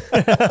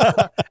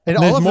 And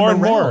all of them more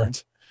and more.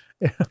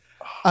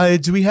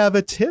 Do we have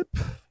a tip?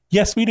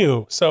 Yes, we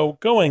do. So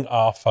going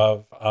off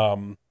of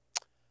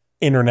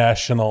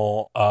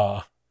international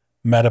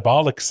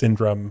metabolic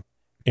syndrome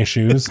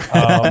issues.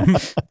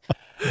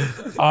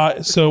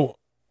 So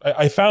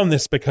I found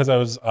this because I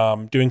was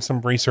doing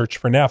some research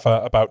for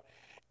NAFA about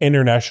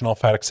international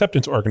fat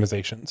acceptance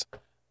organizations,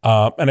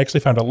 and actually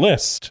found a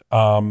list,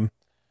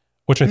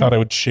 which I thought I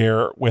would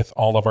share with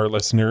all of our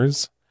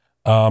listeners,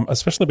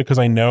 especially because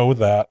I know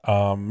that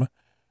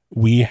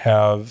we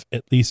have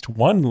at least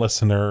one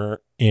listener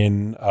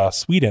in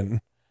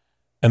Sweden,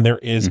 and there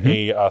is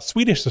a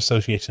Swedish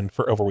Association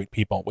for Overweight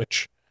People,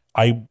 which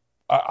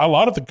a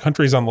lot of the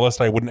countries on the list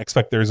I wouldn't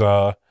expect. There's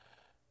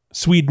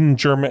Sweden,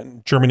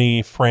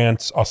 Germany,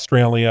 France,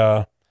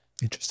 Australia.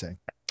 Interesting.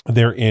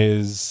 There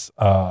is.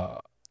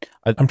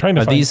 I'm trying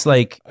to. Are find, these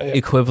like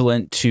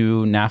equivalent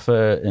to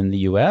NAFA in the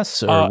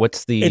U.S. or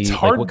what's the? It's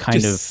hard what kind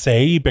to of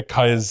say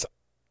because,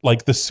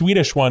 like, the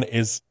Swedish one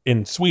is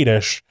in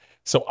Swedish,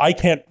 so I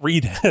can't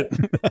read it.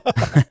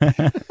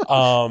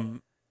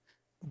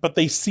 But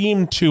they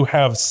seem to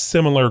have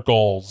similar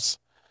goals.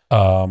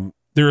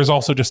 There is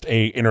also just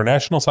a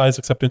international size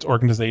acceptance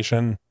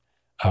organization.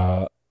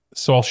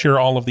 So I'll share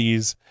all of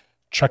these.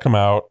 Check them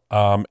out.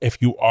 If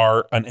you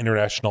are an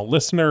international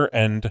listener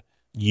and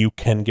you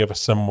can give us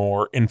some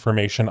more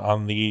information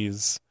on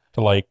these,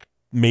 to like,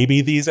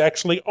 maybe these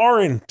actually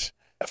aren't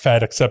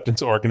fat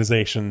acceptance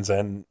organizations,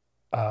 and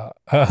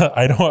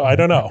I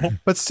don't know.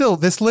 But still,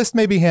 this list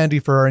may be handy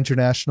for our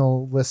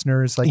international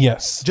listeners. Like,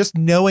 yes, just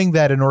knowing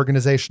that an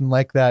organization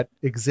like that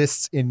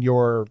exists in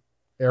your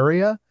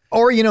area.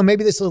 Or,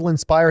 maybe this will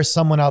inspire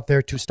someone out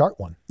there to start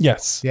one.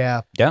 Yes.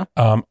 Yeah.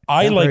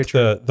 I like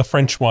the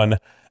French one,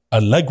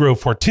 Allegro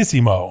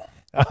Fortissimo.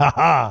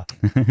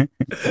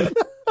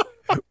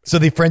 So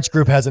the French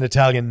group has an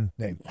Italian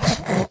name.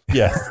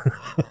 Yes.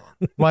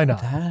 Why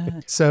not?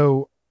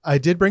 So I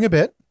did bring a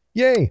bit.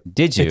 Yay.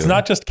 Did you? It's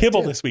not just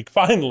kibble this week,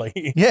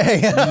 finally.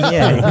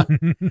 Yeah.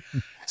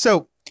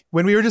 So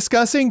when we were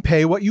discussing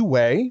pay what you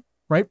weigh,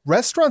 right?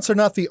 Restaurants are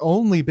not the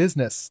only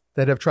business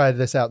that have tried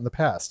this out in the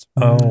past.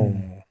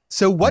 Oh.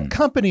 So what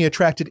company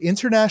attracted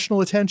international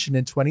attention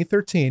in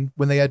 2013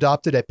 when they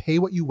adopted a pay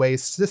what you weigh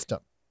system?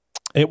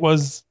 It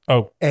was,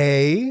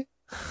 A,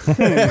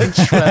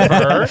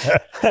 Trevor,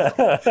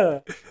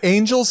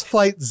 Angels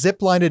Flight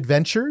Zipline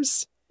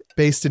Adventures,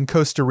 based in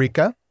Costa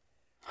Rica.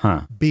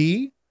 Huh.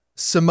 B,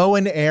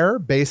 Samoan Air,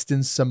 based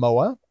in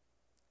Samoa.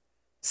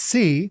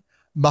 C,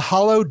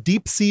 Mahalo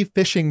Deep Sea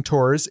Fishing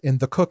Tours in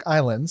the Cook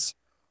Islands.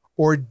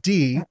 Or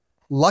D,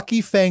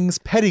 Lucky Fang's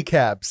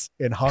Pedicabs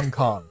in Hong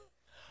Kong.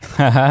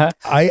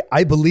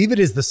 I believe it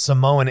is the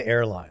Samoan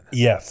airline.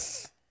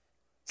 Yes.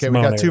 Okay,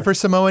 we got two for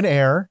Samoan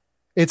Air.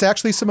 It's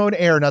actually Samoan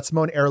Air, not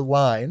Samoan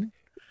Airline.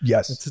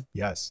 Yes. It's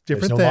yes.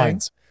 Different thing.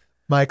 Lines.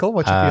 Michael,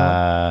 what's your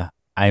feeling?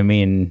 I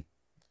mean,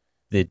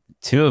 the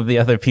two of the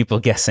other people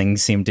guessing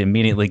seem to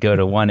immediately go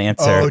to one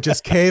answer. Oh,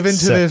 just cave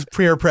into this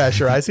peer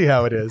pressure. I see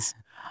how it is.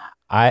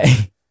 All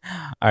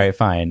right,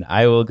 fine.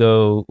 I will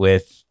go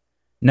with.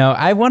 No,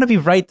 I want to be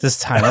right this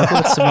time. I'll go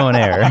with Samoan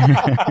Air.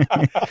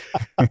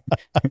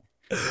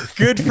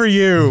 Good for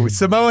you.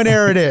 Samoan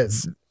Air it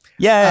is.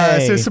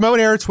 Yay! So Samoan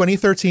Air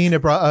 2013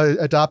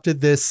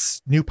 adopted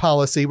this new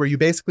policy where you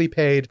basically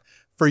paid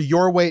for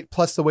your weight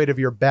plus the weight of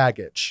your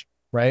baggage,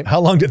 right?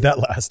 How long did that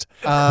last?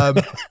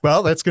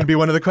 Well, that's going to be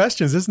one of the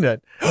questions, isn't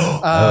it?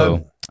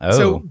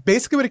 So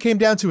basically what it came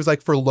down to was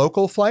like for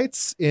local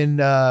flights in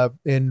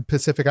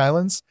Pacific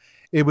Islands,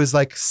 it was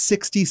like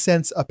 60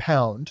 cents a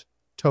pound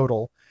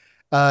total.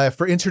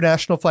 For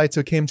international flights,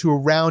 it came to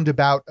around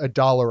about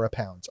 $1 a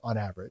pound on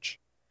average,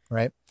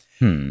 right?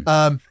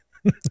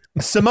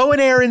 Samoan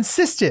Air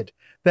insisted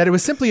that it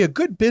was simply a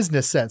good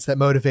business sense that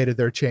motivated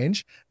their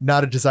change,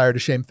 not a desire to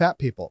shame fat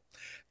people.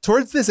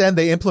 Towards this end,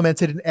 they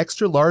implemented an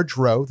extra large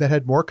row that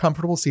had more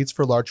comfortable seats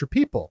for larger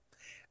people.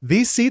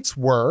 These seats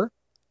were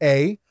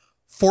A,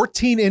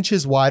 14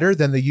 inches wider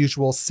than the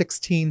usual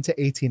 16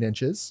 to 18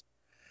 inches.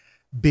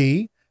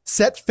 B,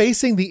 set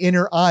facing the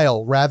inner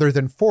aisle rather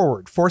than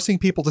forward, forcing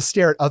people to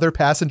stare at other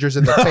passengers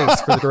in the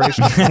face for the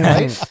duration of the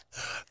flight.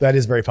 That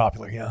is very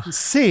popular, yeah.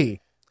 C,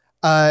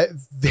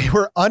 they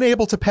were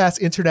unable to pass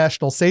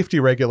international safety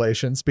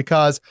regulations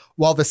because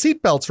while the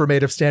seat belts were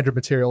made of standard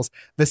materials,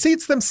 the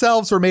seats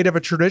themselves were made of a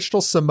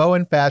traditional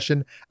Samoan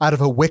fashion out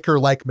of a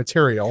wicker-like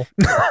material.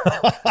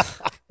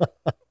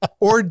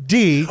 Or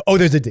D. Oh,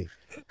 there's a D.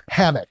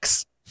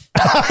 Hammocks.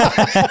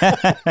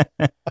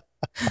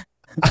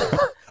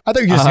 I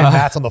thought you were just saying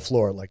mats on the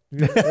floor. Like,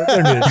 we're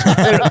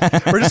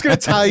just going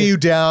to tie you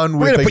down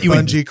with like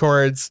bungee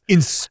cords. In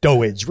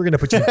stowage. We're going to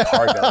put you in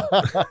cargo.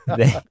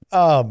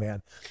 Oh,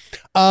 man.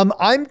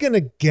 I'm going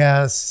to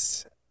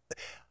guess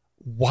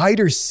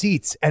wider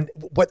seats. And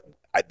what,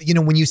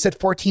 when you said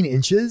 14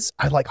 inches,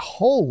 I'm like,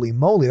 holy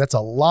moly, that's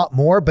a lot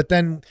more. But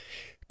then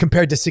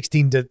compared to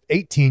 16 to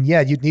 18,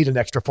 yeah, you'd need an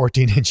extra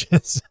 14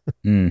 inches.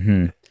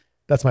 Mm-hmm.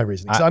 That's my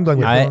reasoning. So I'm going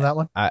with on that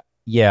one.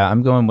 Yeah,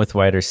 I'm going with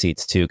wider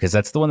seats too, because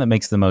that's the one that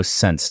makes the most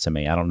sense to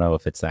me. I don't know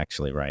if it's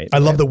actually right. I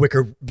love the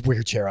wicker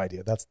chair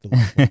idea. That's the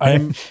one.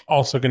 I'm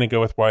also going to go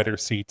with wider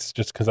seats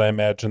just because I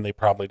imagine they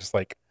probably just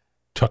like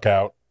took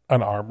out an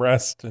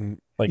armrest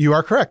and like. You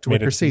are correct.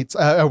 Wicker seats.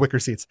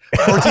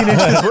 14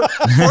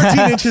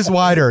 inches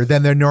wider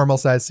than their normal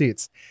size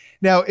seats.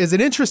 Now, is an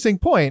interesting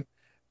point.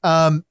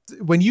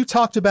 When you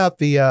talked about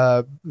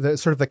the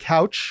sort of the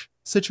couch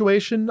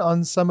situation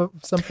on some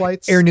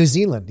flights, Air New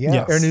Zealand, yeah,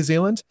 yes. Air New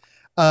Zealand.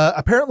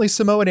 Apparently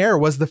Samoan Air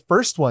was the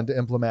first one to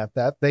implement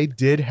that. They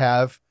did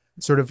have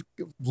sort of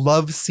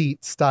love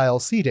seat style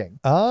seating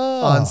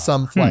on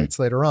some flights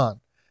later on.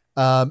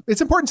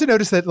 It's important to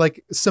notice that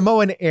like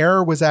Samoan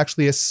Air was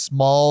actually a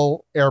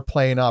small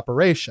airplane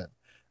operation.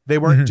 They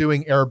weren't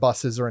doing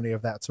Airbuses or any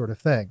of that sort of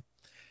thing.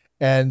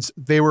 And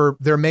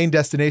their main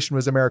destination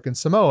was American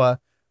Samoa,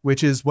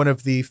 which is one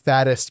of the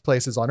fattest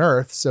places on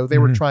earth. So they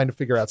were trying to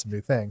figure out some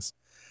new things.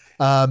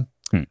 1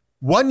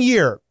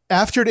 year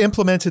after it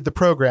implemented the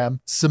program,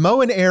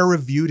 Samoan Air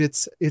reviewed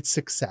its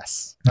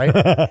success. Right?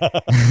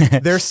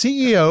 Their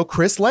CEO,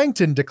 Chris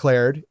Langton,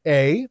 declared,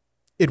 A,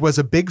 it was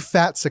a big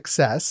fat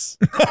success.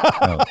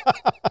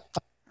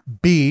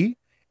 B,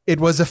 it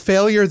was a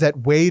failure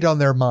that weighed on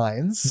their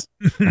minds.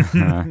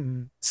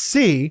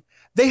 C,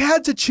 they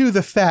had to chew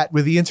the fat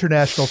with the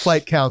International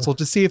Flight Council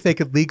to see if they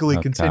could legally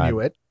continue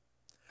it.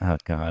 Oh,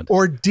 God.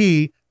 Or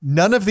D,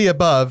 none of the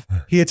above.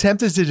 He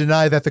attempted to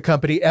deny that the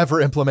company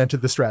ever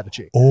implemented the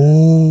strategy.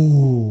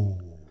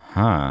 Oh.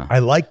 Huh. I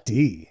like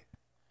D.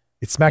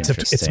 It smacks of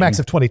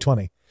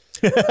 2020.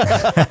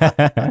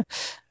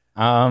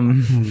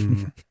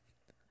 I'm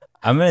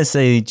going to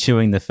say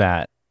chewing the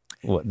fat.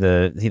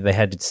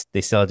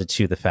 They still had to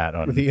chew the fat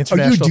on with the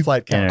International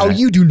Flight Council. Oh,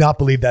 you do not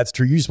believe that's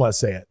true. You just want to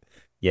say it.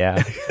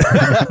 Yeah.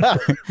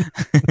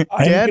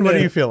 Dan, what are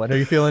you feeling? Are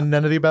you feeling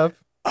none of the above?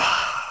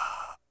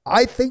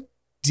 I think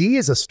D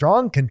is a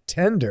strong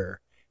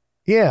contender.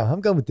 Yeah, I'm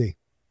going with D.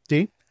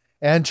 D.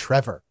 And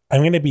Trevor.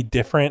 I'm going to be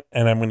different,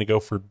 and I'm going to go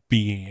for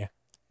B.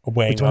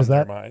 Weighing Which one is on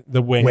that? their mind.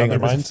 The weighing on their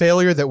It was a minds.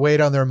 failure that weighed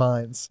on their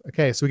minds.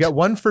 Okay, so we got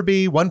one for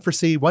B, one for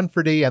C, one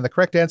for D, and the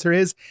correct answer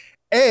is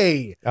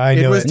A.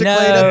 It was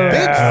declared a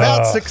big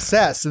fat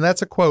success, and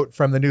that's a quote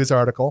from the news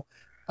article.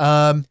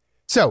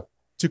 So,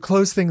 to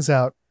close things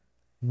out,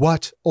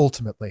 what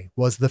ultimately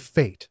was the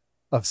fate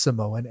of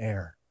Samoan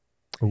Air?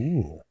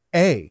 Ooh.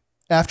 A.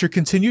 After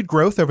continued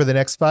growth over the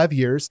next 5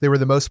 years, they were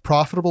the most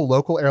profitable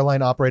local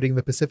airline operating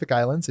the Pacific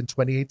Islands in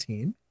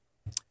 2018.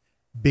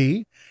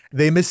 B.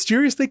 They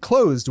mysteriously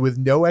closed with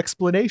no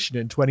explanation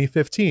in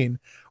 2015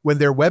 when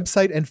their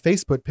website and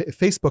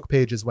Facebook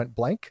pages went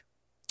blank.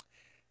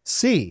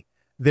 C.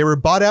 They were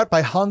bought out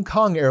by Hong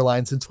Kong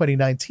Airlines in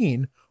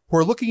 2019, who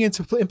are looking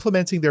into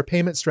implementing their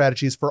payment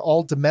strategies for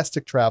all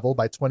domestic travel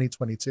by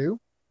 2022.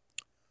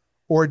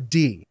 Or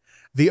D.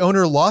 The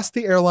owner lost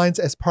the airlines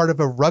as part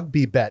of a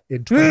rugby bet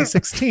in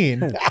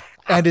 2016,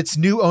 and its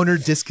new owner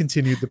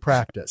discontinued the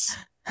practice.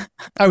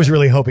 I was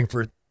really hoping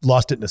for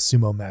lost it in a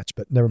sumo match,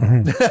 but never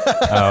mind.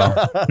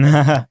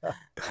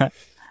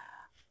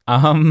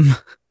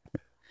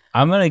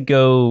 I'm going to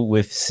go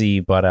with C,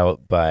 bought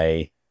out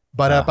by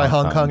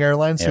Hong Kong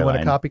Airlines. You want to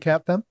Airline.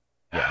 copycat them?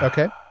 Yeah.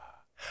 Okay.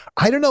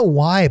 I don't know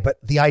why, but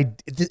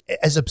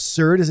as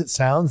absurd as it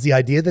sounds, the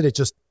idea that it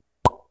just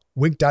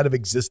winked out of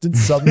existence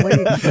suddenly,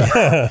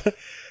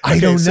 I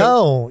don't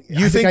know.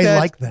 You think I that-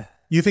 like that?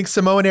 You think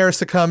Samoan Air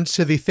succumbed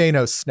to the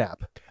Thanos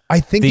snap? I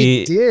think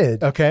it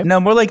did. Okay. No,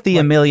 more like the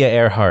Amelia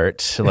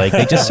Earhart. Like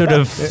they just sort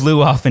of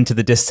flew off into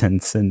the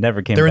distance and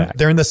never came back.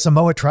 They're in the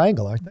Samoa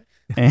Triangle, aren't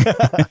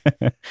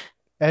they?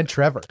 And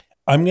Trevor.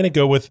 I'm going to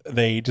go with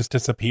they just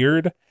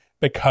disappeared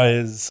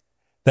because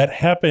that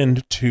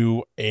happened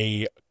to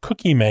a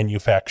cookie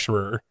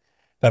manufacturer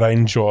that I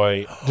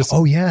enjoy. Just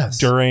Oh, yes.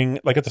 during,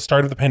 like at the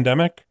start of the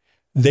pandemic,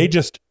 they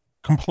just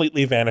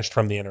completely vanished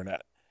from the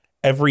internet.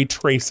 Every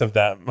trace of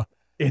them.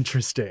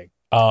 Interesting.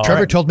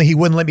 Trevor told me he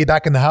wouldn't let me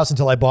back in the house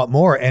until I bought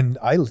more, and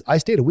I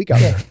stayed a week out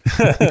there.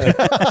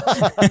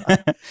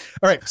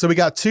 All right. So we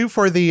got 2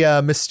 for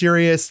the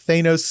mysterious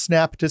Thanos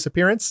snap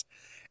disappearance,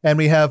 and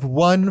we have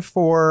 1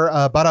 for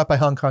bought out by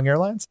Hong Kong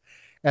Airlines.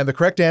 And the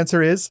correct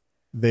answer is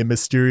they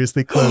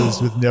mysteriously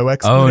closed with no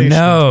explanation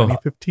no. in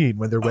 2015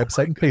 when their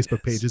website and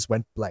Facebook pages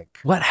went blank.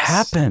 What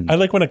happened? I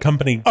like when a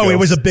company Oh, it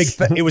was a ghosts.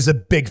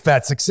 big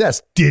fat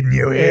success. Didn't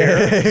you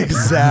hear?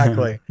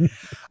 Exactly.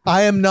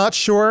 I am not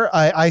sure.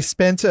 I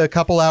spent a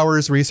couple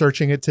hours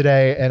researching it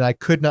today, and I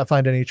could not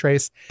find any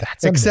trace.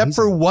 That's except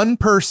for amazing. one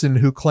person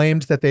who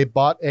claimed that they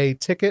bought a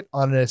ticket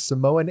on a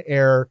Samoan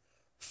Air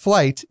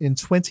flight in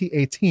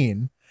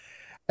 2018,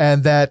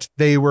 and that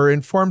they were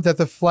informed that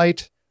the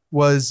flight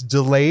was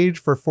delayed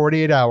for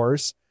 48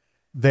 hours.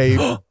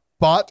 They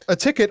bought a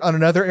ticket on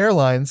another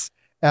airlines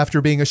after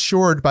being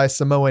assured by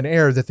Samoan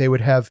Air that they would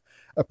have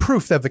a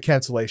proof of the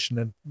cancellation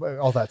and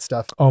all that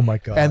stuff. Oh my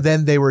God. And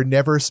then they were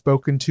never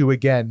spoken to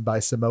again by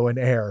Samoan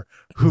Air,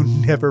 who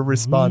never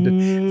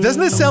responded.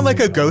 Doesn't this sound like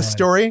a ghost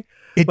story?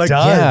 It Like,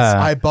 does.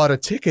 Yeah. I bought a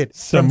ticket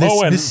from this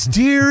Samoan.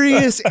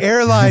 mysterious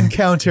airline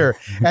counter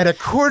at a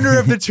corner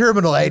of the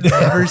terminal I'd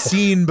never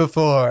seen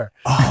before.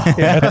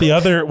 At the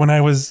other, when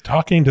I was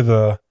talking to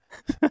the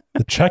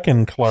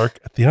check-in clerk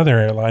at the other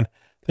airline,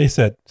 they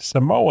said,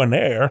 Samoan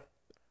Air?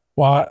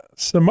 Why,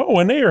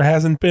 Samoan Air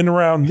hasn't been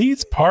around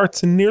these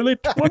parts in nearly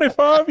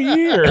 25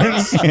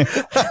 years.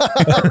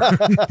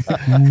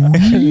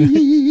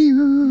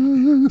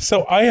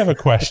 So I have a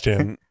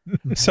question.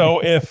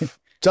 So if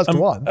Just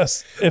one.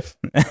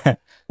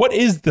 what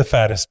is the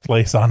fattest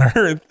place on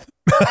earth?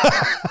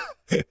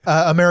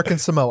 American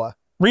Samoa.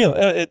 Real?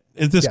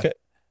 Is this Yeah.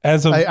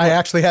 as of I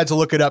actually had to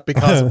look it up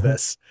because of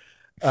this.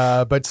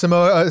 But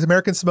Samoa,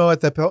 American Samoa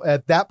at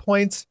that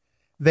point,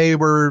 they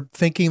were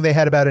thinking they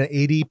had about an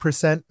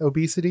 80%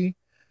 obesity.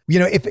 You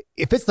know, if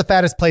it's the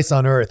fattest place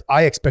on earth,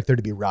 I expect there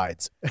to be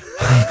rides. okay?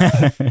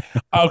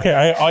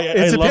 I It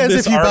love depends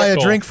this if you buy a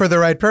article. drink for the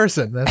right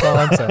person. That's all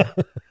I'm saying.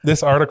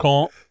 This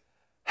article,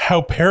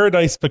 how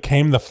paradise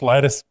became the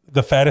fattest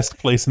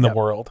place in the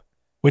world,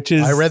 which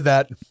is I read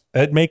that.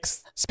 it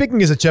makes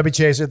Speaking as a chubby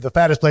chaser, the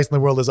fattest place in the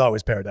world is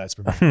always paradise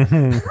for me.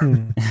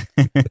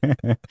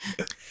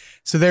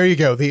 So there you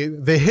go.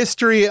 The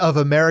history of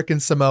American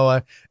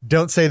Samoa.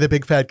 Don't say the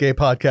Big Fat Gay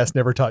Podcast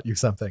never taught you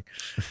something.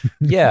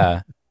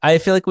 Yeah. I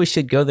feel like we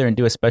should go there and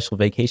do a special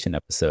vacation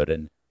episode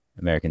in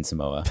American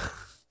Samoa.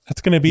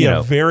 that's going to be You a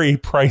know. very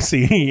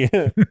pricey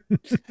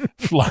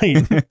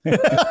flight.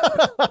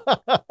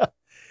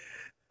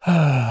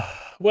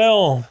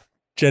 Well,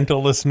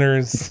 gentle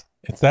listeners,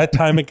 it's that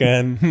time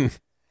again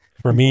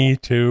for me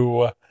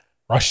to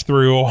rush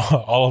through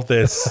all of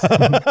this.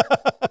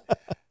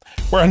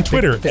 We're on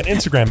Twitter and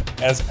Instagram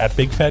as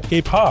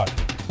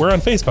 @BigFatGayPod. We're on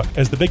Facebook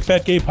as the Big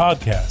Fat Gay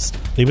Podcast.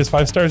 Leave us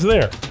 5 stars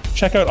there.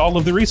 Check out all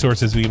of the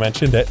resources we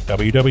mentioned at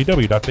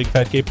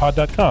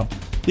www.bigfatgaypod.com.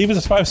 Leave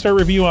us a 5-star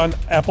review on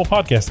Apple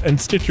Podcasts and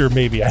Stitcher,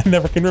 maybe. I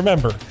never can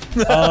remember.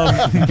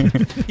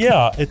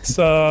 Yeah, it's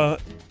a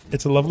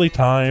lovely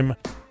time.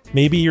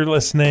 Maybe you're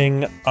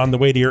listening on the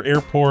way to your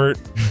airport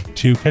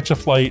to catch a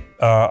flight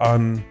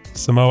on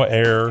Samoa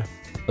Air.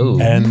 Ooh.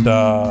 And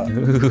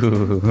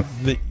Ooh.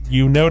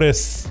 you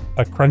notice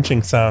a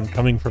crunching sound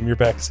coming from your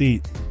back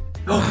seat.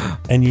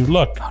 And you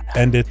look,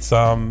 and it's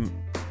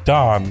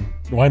Don.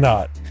 Why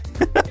not?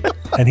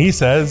 And he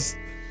says,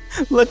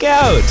 Look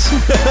out!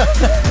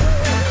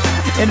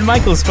 In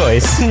Michael's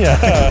voice. yeah.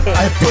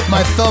 I put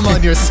my thumb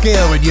on your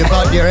scale when you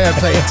bought your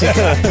airplane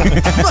ticket.